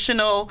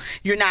emotional,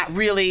 you're not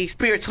really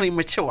spiritually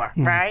mature,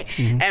 right?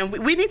 And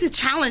we need to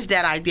challenge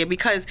that idea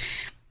because,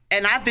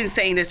 and I've been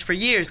saying this for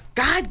years,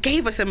 God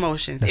gave us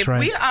emotions. That's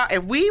right.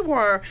 If we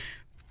were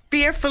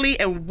fearfully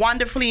and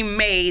wonderfully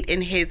made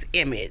in His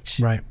image,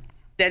 right,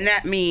 then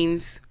that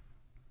means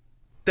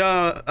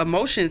the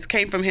emotions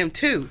came from Him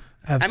too.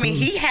 Absolutely. I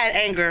mean, He had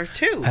anger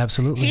too.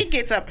 Absolutely. He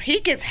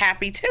gets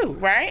happy too,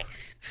 right?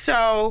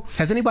 So,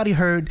 has anybody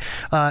heard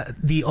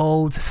the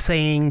old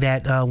saying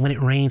that when it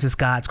rains, it's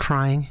God's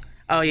crying?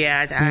 Oh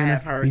yeah, I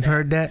have heard. You've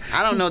heard that?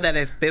 I don't know that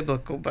it's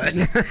biblical, but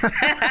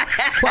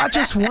well, I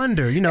just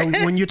wonder,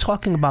 when you're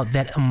talking about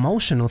that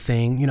emotional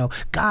thing,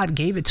 God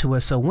gave it to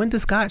us. So when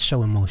does God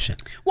show emotion?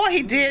 Well,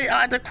 He did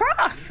at the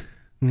cross.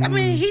 I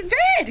mean, He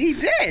did. He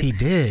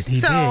did.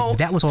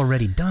 That was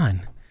already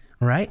done,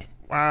 right?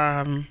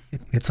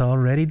 It's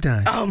already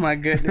done. Oh my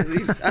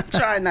goodness! I'm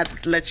trying not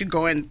to let you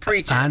go and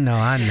preach it. I know.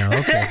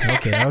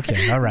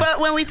 Okay. All right. But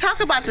when we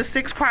talk about the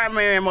 6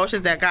 primary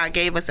emotions that God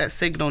gave us that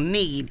signal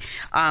need,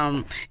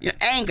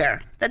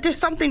 anger, that there's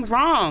something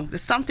wrong, that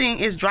something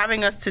is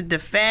driving us to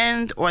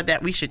defend, or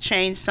that we should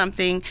change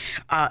something.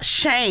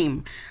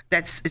 Shame,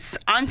 it's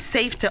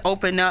unsafe to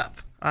open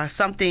up.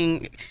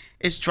 Something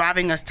is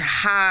driving us to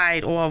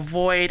hide or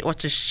avoid or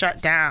to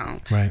shut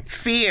down. Right.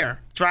 Fear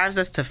drives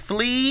us to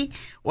flee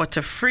or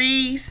to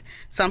freeze.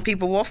 Some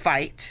people will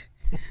fight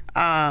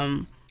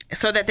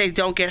so that they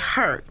don't get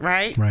hurt,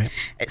 right? Right.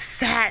 It's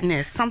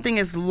sadness. Something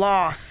is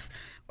lost.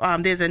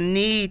 There's a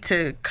need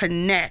to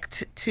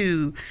connect,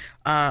 to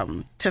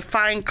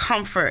find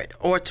comfort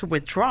or to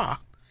withdraw.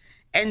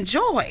 And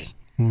joy.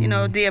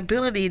 The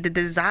ability, the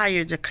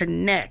desire to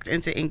connect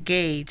and to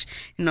engage,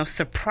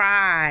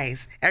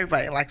 surprise.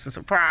 Everybody likes a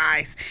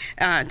surprise.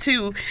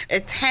 To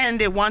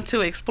attend and want to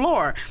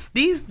explore.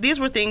 These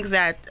were things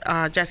that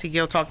Jesse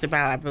Gill talked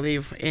about, I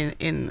believe,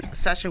 in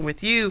session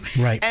with you.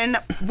 Right. And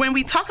when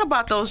we talk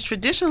about those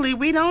traditionally,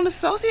 we don't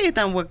associate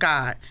them with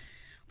God.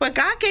 But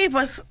God gave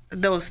us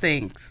those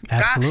things.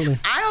 Absolutely.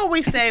 I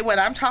always say when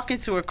I'm talking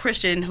to a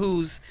Christian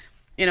who's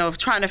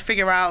trying to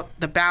figure out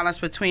the balance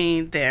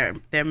between their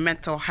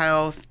mental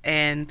health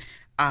and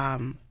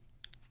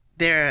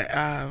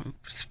their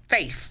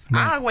faith.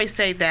 Right. I always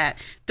say that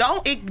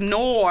don't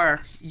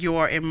ignore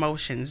your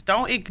emotions.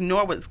 Don't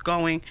ignore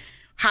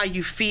how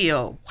you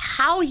feel.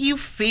 How you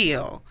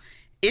feel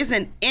is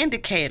an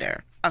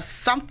indicator of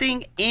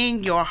something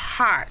in your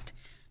heart.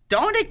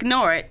 Don't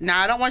ignore it.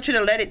 Now, I don't want you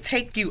to let it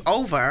take you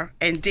over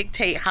and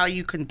dictate how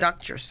you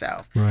conduct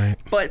yourself. Right.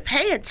 But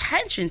pay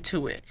attention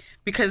to it.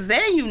 Because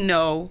then you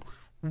know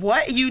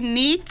what you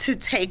need to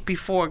take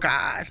before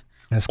God.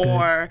 That's good.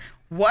 Or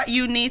what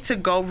you need to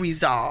go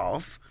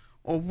resolve,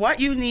 or what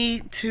you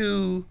need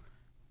to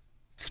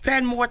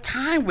spend more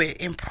time with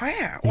in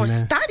prayer or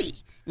study.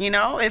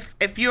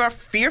 If you're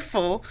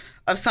fearful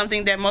of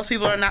something that most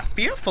people are not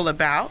fearful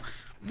about,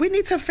 we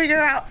need to figure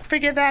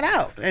that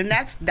out. And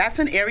that's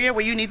an area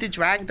where you need to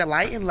drag the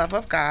light and love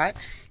of God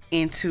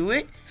into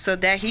it so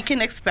that He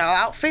can expel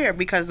out fear,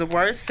 because the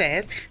word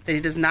says that He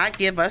does not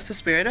give us the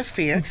spirit of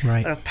fear,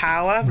 but of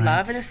power, of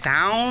love, and a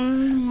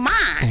sound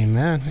mind.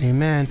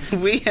 Amen.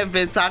 We have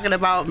been talking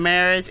about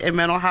marriage and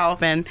mental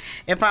health, and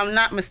if I'm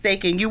not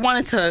mistaken, you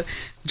wanted to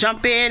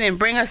jump in and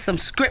bring us some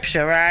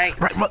scripture, right?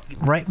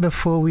 Right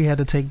before we had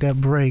to take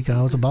that break,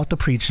 I was about to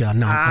preach y'all.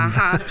 No,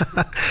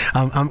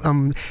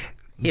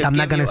 I'm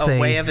not going to say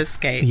a way of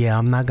escape. Yeah,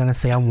 I'm not going to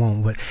say I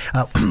won't. But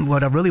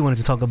what I really wanted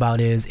to talk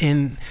about is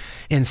in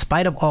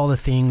spite of all the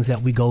things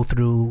that we go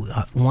through,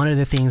 one of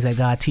the things that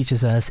God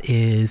teaches us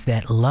is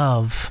that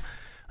love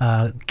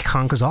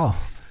conquers all.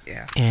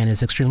 Yeah. And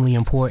it's extremely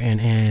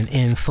important. And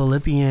in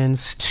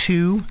Philippians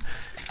 2,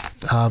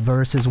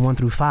 verses 1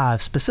 through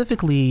 5,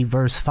 specifically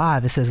verse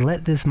 5, it says,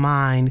 let this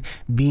mind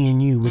be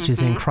in you, which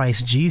is in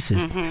Christ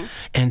Jesus.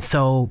 And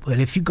so, but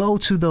if you go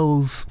to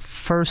those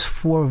first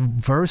 4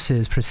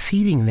 verses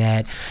preceding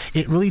that,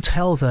 it really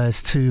tells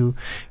us to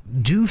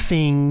do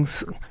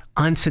things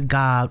unto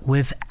God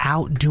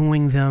without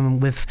doing them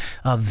with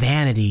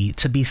vanity,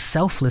 to be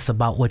selfless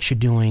about what you're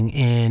doing,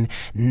 and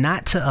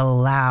not to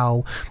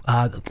allow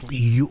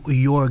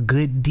your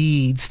good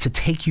deeds to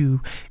take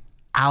you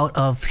out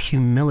of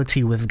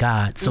humility with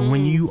God. So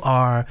when you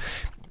are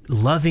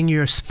loving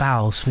your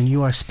spouse, when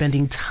you are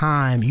spending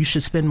time, you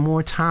should spend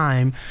more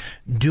time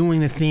doing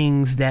the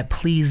things that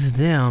please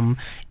them.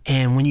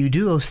 And when you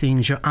do those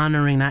things, you're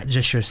honoring not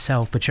just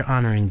yourself, but you're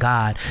honoring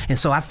God. And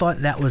so I thought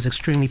that was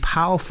extremely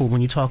powerful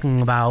when you're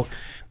talking about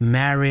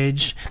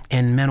marriage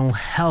and mental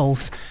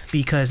health,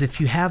 because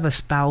if you have a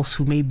spouse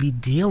who may be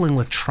dealing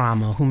with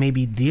trauma, who may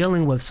be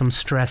dealing with some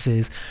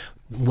stresses,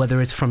 whether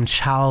it's from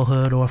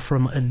childhood or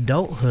from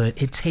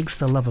adulthood, it takes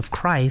the love of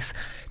Christ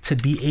to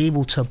be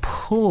able to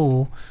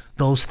pull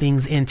those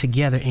things in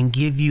together and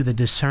give you the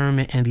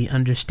discernment and the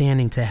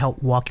understanding to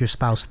help walk your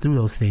spouse through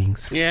those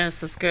things. Yes,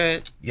 that's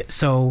good. Yeah,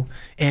 so,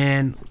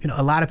 and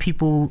a lot of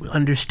people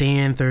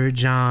understand 3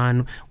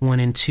 John 1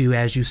 and 2,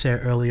 as you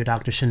said earlier,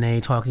 Dr.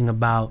 S'hnai, talking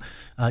about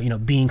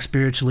being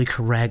spiritually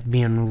correct,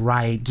 being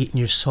right, getting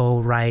your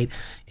soul right,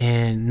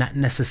 and not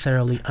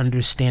necessarily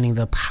understanding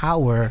the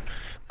power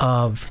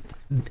of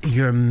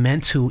your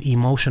mental,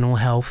 emotional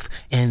health,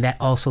 and that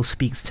also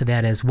speaks to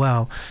that as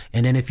well.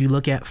 And then if you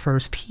look at 1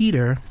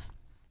 Peter,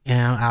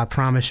 and I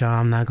promise y'all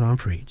I'm not going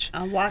to preach.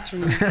 I'm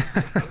watching you.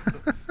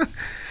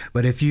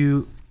 But if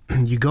you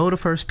go to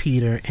 1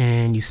 Peter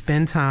and you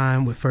spend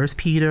time with 1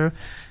 Peter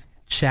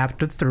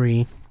chapter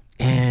 3,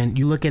 and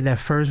you look at that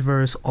first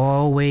verse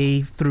all the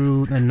way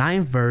through the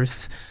 9th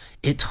verse,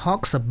 it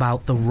talks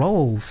about the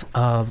roles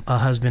of a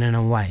husband and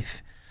a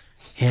wife.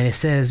 And it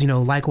says,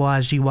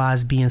 likewise, ye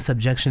wives, be in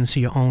subjection to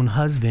your own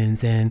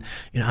husbands. And,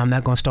 I'm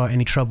not going to start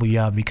any trouble,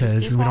 y'all,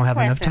 because we don't have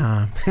enough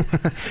time.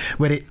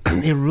 But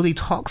it really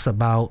talks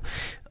about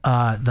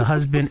the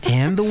husband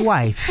and the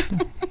wife.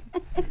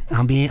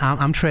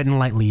 I'm treading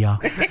lightly, y'all.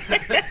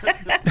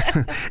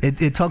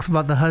 It talks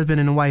about the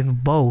husband and the wife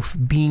both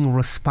being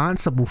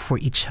responsible for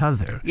each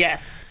other.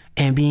 Yes.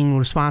 And being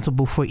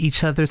responsible for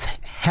each other's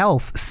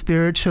health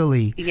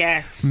spiritually,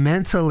 yes,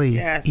 mentally,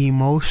 yes,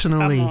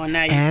 emotionally,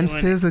 and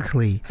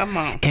physically. Come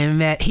on. And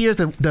that here's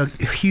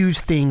the huge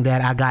thing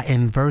that I got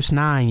in verse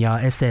 9, y'all.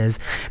 It says,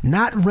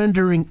 not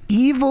rendering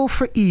evil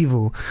for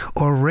evil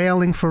or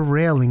railing for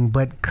railing,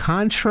 but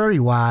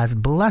contrariwise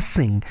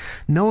blessing,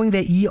 knowing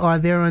that ye are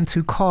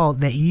thereunto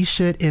called, that ye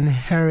should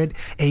inherit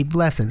a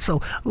blessing.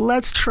 So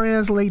let's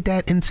translate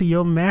that into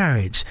your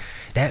marriage.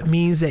 That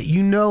means that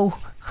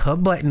her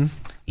button,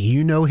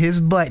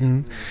 his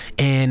button,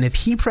 and if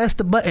he pressed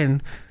the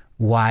button,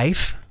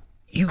 wife,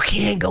 you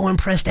can't go and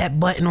press that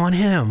button on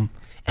him.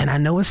 And I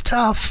know it's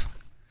tough.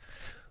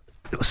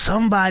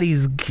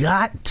 Somebody's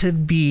got to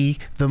be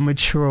the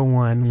mature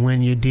one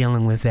when you're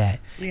dealing with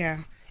that. Yeah.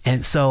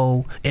 And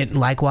so, and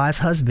likewise,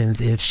 husbands,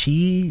 if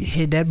she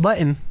hit that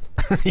button,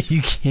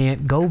 you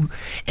can't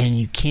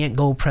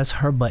go press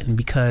her button,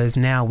 because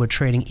now we're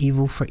trading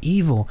evil for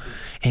evil.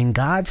 And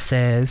God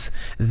says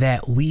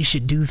that we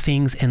should do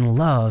things in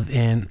love.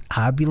 And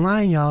I'd be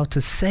lying, y'all,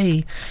 to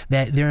say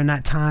that there are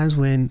not times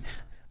when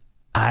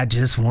I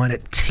just want to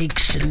take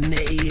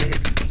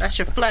S'hnai. That's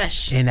your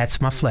flesh. And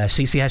that's my flesh.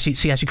 See how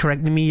she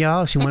corrected me,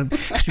 y'all? She want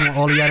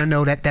all of y'all to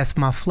know that that's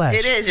my flesh.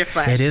 It is your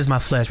flesh. It is my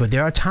flesh. But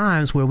there are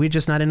times where we're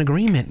just not in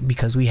agreement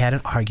because we had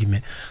an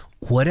argument.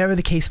 Whatever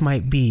the case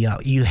might be,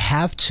 you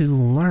have to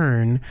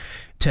learn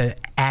to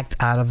act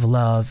out of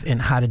love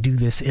and how to do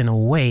this in a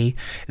way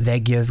that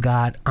gives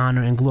God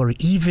honor and glory.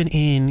 Even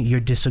in your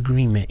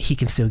disagreement, he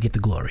can still get the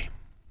glory.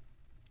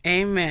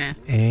 Amen.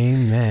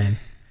 Amen.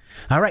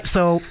 All right,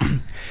 so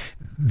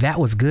that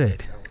was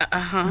good.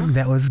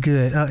 That was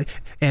good.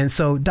 And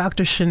so,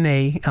 Dr.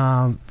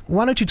 S'hnai,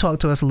 why don't you talk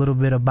to us a little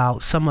bit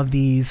about some of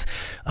these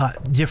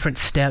different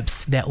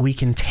steps that we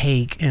can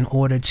take in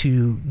order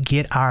to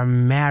get our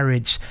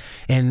marriage,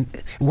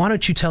 and why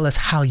don't you tell us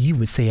how you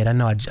would say it? I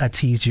know I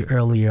teased you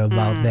earlier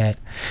about that.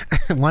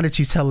 Why don't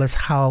you tell us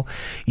how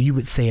you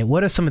would say it?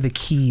 What are some of the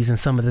keys and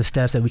some of the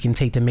steps that we can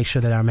take to make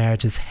sure that our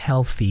marriage is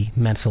healthy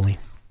mentally?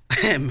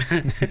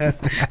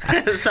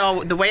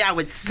 So the way I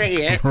would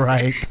say it,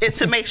 right, is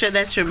to make sure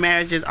that your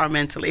marriages are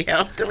mentally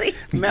healthy.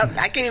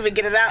 I can't even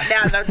get it out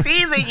now. I'm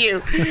teasing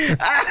you.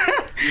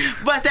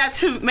 But that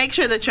to make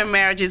sure that your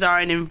marriages are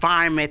an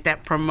environment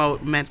that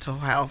promote mental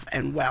health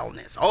and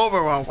wellness,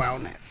 overall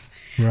wellness.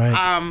 Right.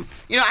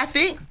 I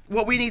think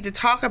what we need to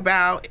talk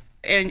about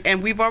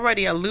and we've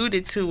already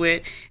alluded to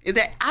it, is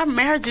that our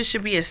marriages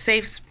should be a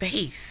safe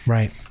space.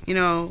 Right. You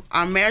know,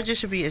 our marriages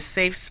should be a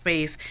safe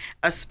space,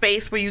 a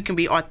space where you can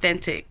be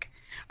authentic,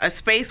 a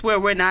space where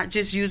we're not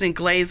just using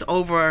glazed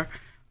over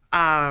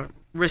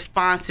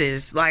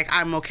responses like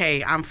I'm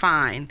okay, I'm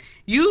fine.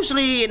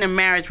 Usually in a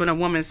marriage, when a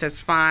woman says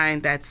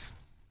fine, that's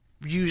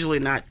usually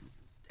not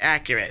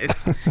accurate.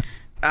 It's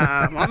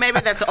or maybe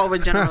that's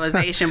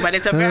overgeneralization, but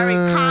it's a very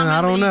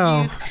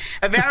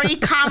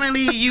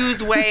commonly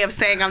used way of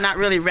saying I'm not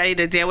really ready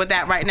to deal with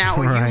that right now,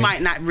 or you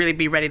might not really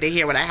be ready to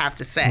hear what I have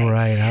to say.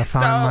 Right. I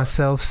find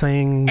myself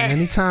saying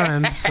many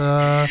times,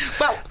 but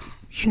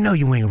you know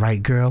you ain't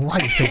right, girl. Why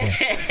you say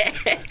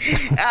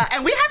that?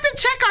 And we have to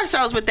check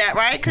ourselves with that,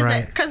 right?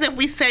 Because if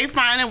we say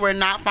fine and we're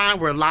not fine,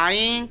 we're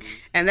lying.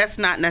 And that's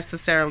not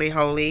necessarily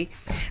holy.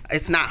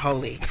 It's not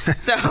holy.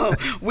 So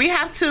we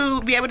have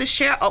to be able to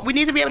share. We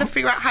need to be able to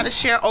figure out how to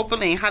share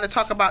openly, how to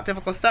talk about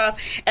difficult stuff.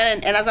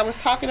 And as I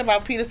was talking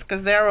about Peter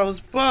Scazzero's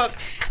book,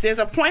 there's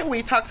a point where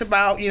he talks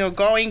about, you know,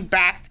 going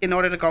back in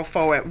order to go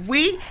forward.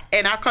 We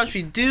in our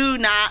country do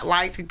not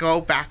like to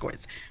go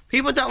backwards.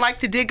 People don't like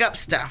to dig up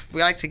stuff.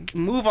 We like to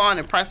move on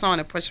and press on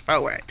and push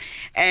forward.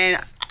 And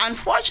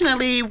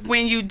unfortunately,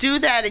 when you do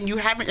that and you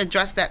haven't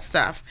addressed that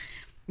stuff,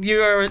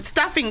 you're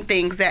stuffing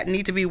things that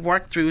need to be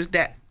worked through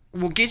that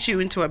will get you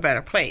into a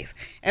better place.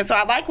 And so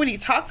I like when he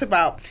talks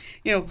about,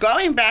 you know,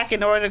 going back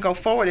in order to go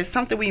forward is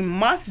something we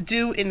must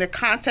do in the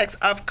context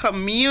of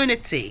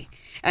community.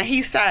 And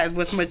he says,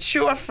 with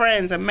mature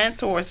friends, a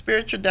mentor, a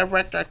spiritual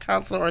director, a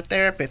counselor, or a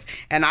therapist.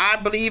 And I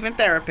believe in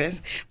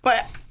therapists.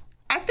 But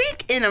I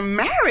think in a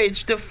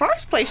marriage, the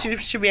first place you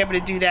should be able to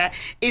do that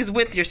is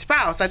with your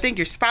spouse. I think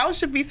your spouse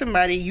should be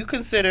somebody you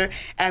consider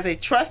as a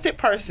trusted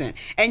person.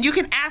 And you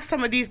can ask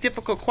some of these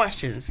difficult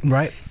questions.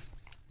 Right.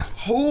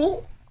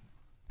 How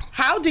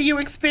do you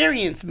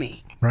experience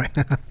me? Right.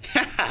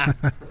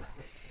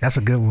 That's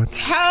a good one.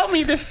 Tell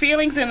me the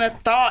feelings and the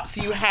thoughts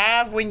you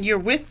have when you're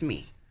with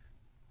me.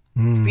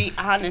 Be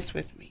honest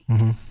with me.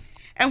 Mm-hmm.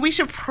 And we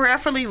should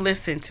prayerfully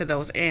listen to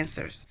those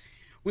answers.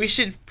 We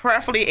should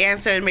prayerfully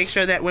answer and make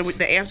sure that when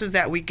the answers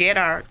that we get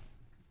are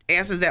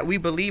answers that we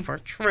believe are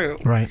true.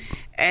 Right.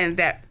 And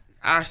that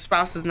our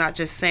spouse is not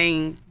just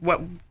saying what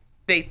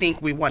they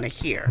think we want to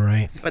hear.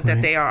 Right. But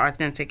that they are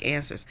authentic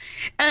answers.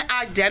 And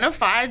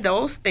identify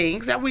those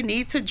things that we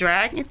need to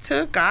drag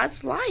into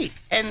God's light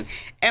and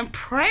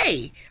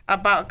pray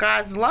about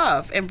God's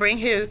love and bring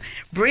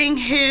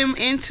him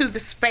into the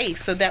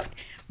space so that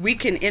we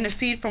can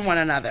intercede for one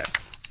another.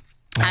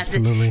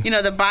 Absolutely. You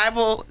know, the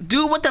Bible,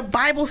 do what the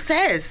Bible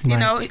says. You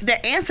know,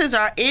 the answers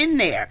are in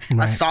there.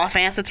 A soft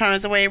answer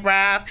turns away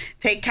wrath.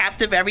 Take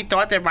captive every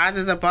thought that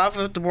rises above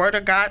what the word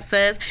of God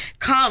says.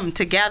 Come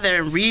together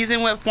and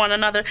reason with one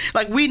another.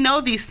 Like, we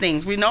know these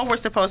things. We know what we're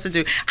supposed to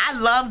do. I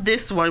love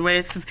this one where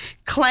it says,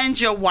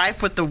 cleanse your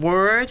wife with the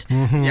word.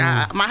 Mm-hmm.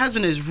 Yeah, my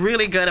husband is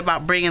really good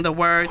about bringing the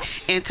word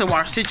into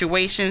our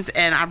situations.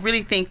 And I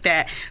really think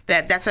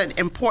that's an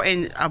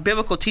important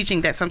biblical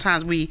teaching that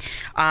sometimes we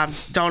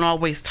don't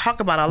always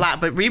talk about a lot.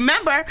 But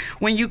remember,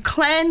 when you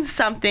cleanse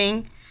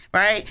something,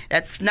 right,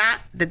 that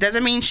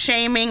doesn't mean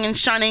shaming and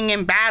shunning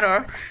and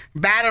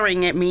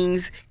battering. It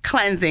means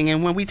cleansing.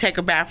 And when we take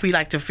a bath, we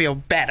like to feel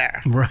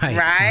better.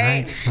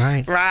 Right.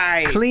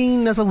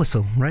 Clean as a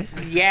whistle, right?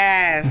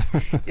 Yes.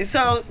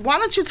 So why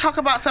don't you talk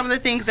about some of the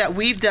things that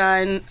we've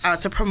done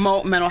to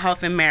promote mental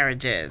health in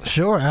marriages?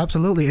 Sure,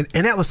 absolutely.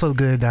 And that was so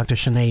good, Dr.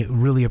 S'hnai.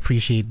 Really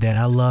appreciate that.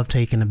 I love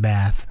taking a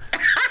bath.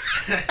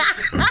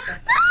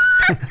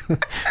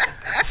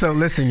 So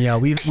listen, y'all,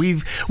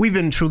 we've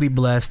been truly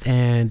blessed,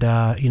 and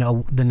you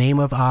know, the name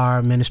of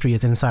our ministry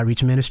is Inside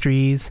Reach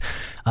Ministries,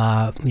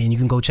 and you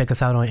can go check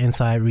us out on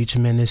Inside Reach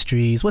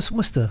Ministries. What's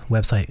the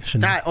website?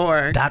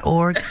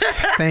 .org.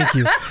 Thank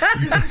you.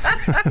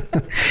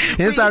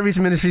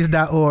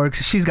 InsideReachMinistries.org.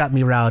 She's got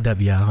me riled up,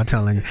 y'all, I'm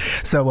telling you.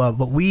 So,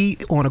 but we,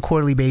 on a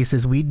quarterly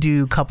basis, we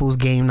do couples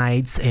game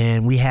nights,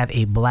 and we have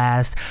a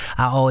blast.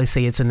 I always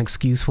say it's an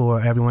excuse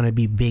for everyone to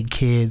be big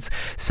kids.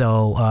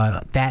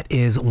 So that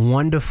is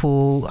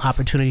wonderful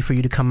opportunity for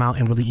you to come out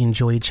and really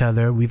enjoy each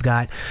other. We've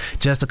got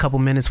just a couple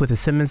minutes with the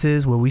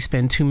Simmonses where we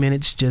spend 2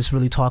 minutes just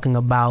really talking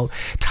about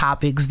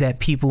topics that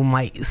people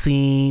might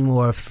seem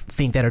or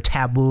think that are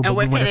taboo. And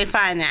where can they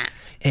find that?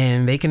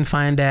 And they can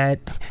find that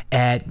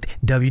at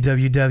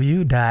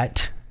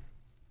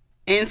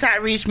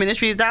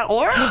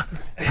InsideReachMinistries.org.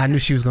 I knew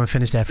she was going to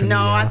finish that for me.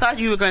 No, I thought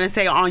you were going to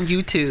say on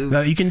YouTube.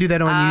 No, you can do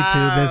that on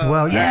YouTube as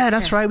well. Yeah,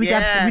 that's right. We do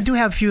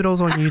have a few of those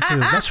on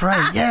YouTube. That's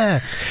right. Yeah.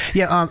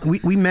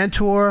 We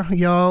mentor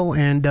y'all,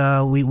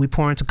 and we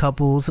pour into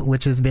couples,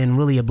 which has been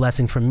really a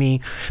blessing for me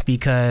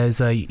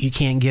because you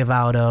can't give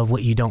out of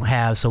what you don't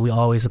have. So we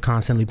always are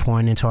constantly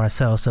pouring into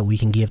ourselves so we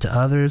can give to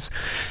others.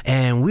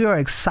 And we are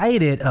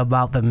excited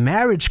about the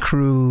marriage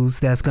cruise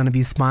that's going to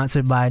be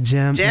sponsored by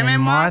Jim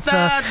and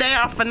Martha. They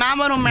are phenomenal.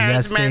 phenomenal marriage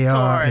Yes, they mentors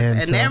are. and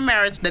And their so-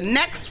 marriage, the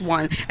next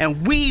one,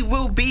 and we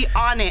will be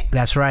on it.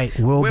 That's right.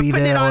 We'll We're be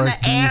putting there it on or the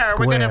be air. We're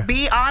square. going to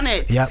be on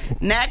it. Yep.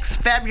 Next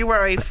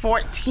February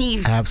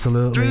 14th.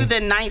 Absolutely. Through the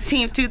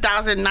 19th,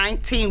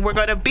 2019. We're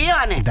going to be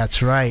on it.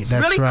 That's right.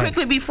 That's really right.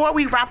 quickly, before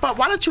we wrap up,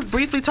 why don't you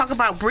briefly talk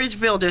about Bridge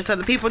Builders so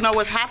that people know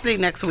what's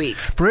happening next week?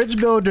 Bridge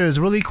Builders,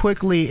 really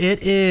quickly,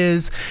 it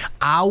is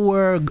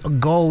our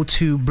goal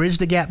to bridge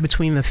the gap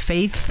between the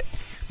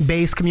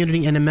faith-based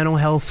community and the mental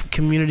health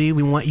community.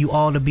 We want you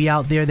all to be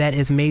out there. That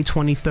is May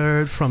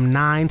 23rd from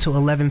 9 to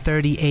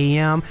 11:30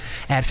 a.m.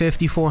 at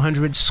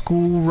 5400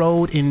 School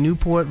Road in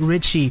Newport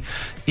Richey.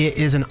 It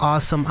is an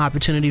awesome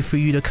opportunity for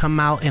you to come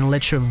out and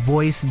let your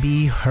voice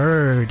be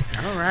heard.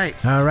 All right.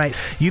 All right.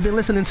 You've been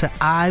listening to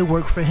I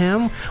Work for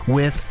Him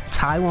with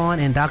Taiwan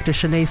and Dr.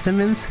 S'hnai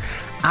Simmons.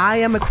 I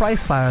am a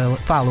Christ follower,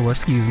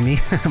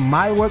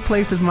 My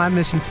workplace is my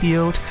mission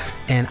field,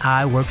 and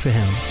I work for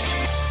Him.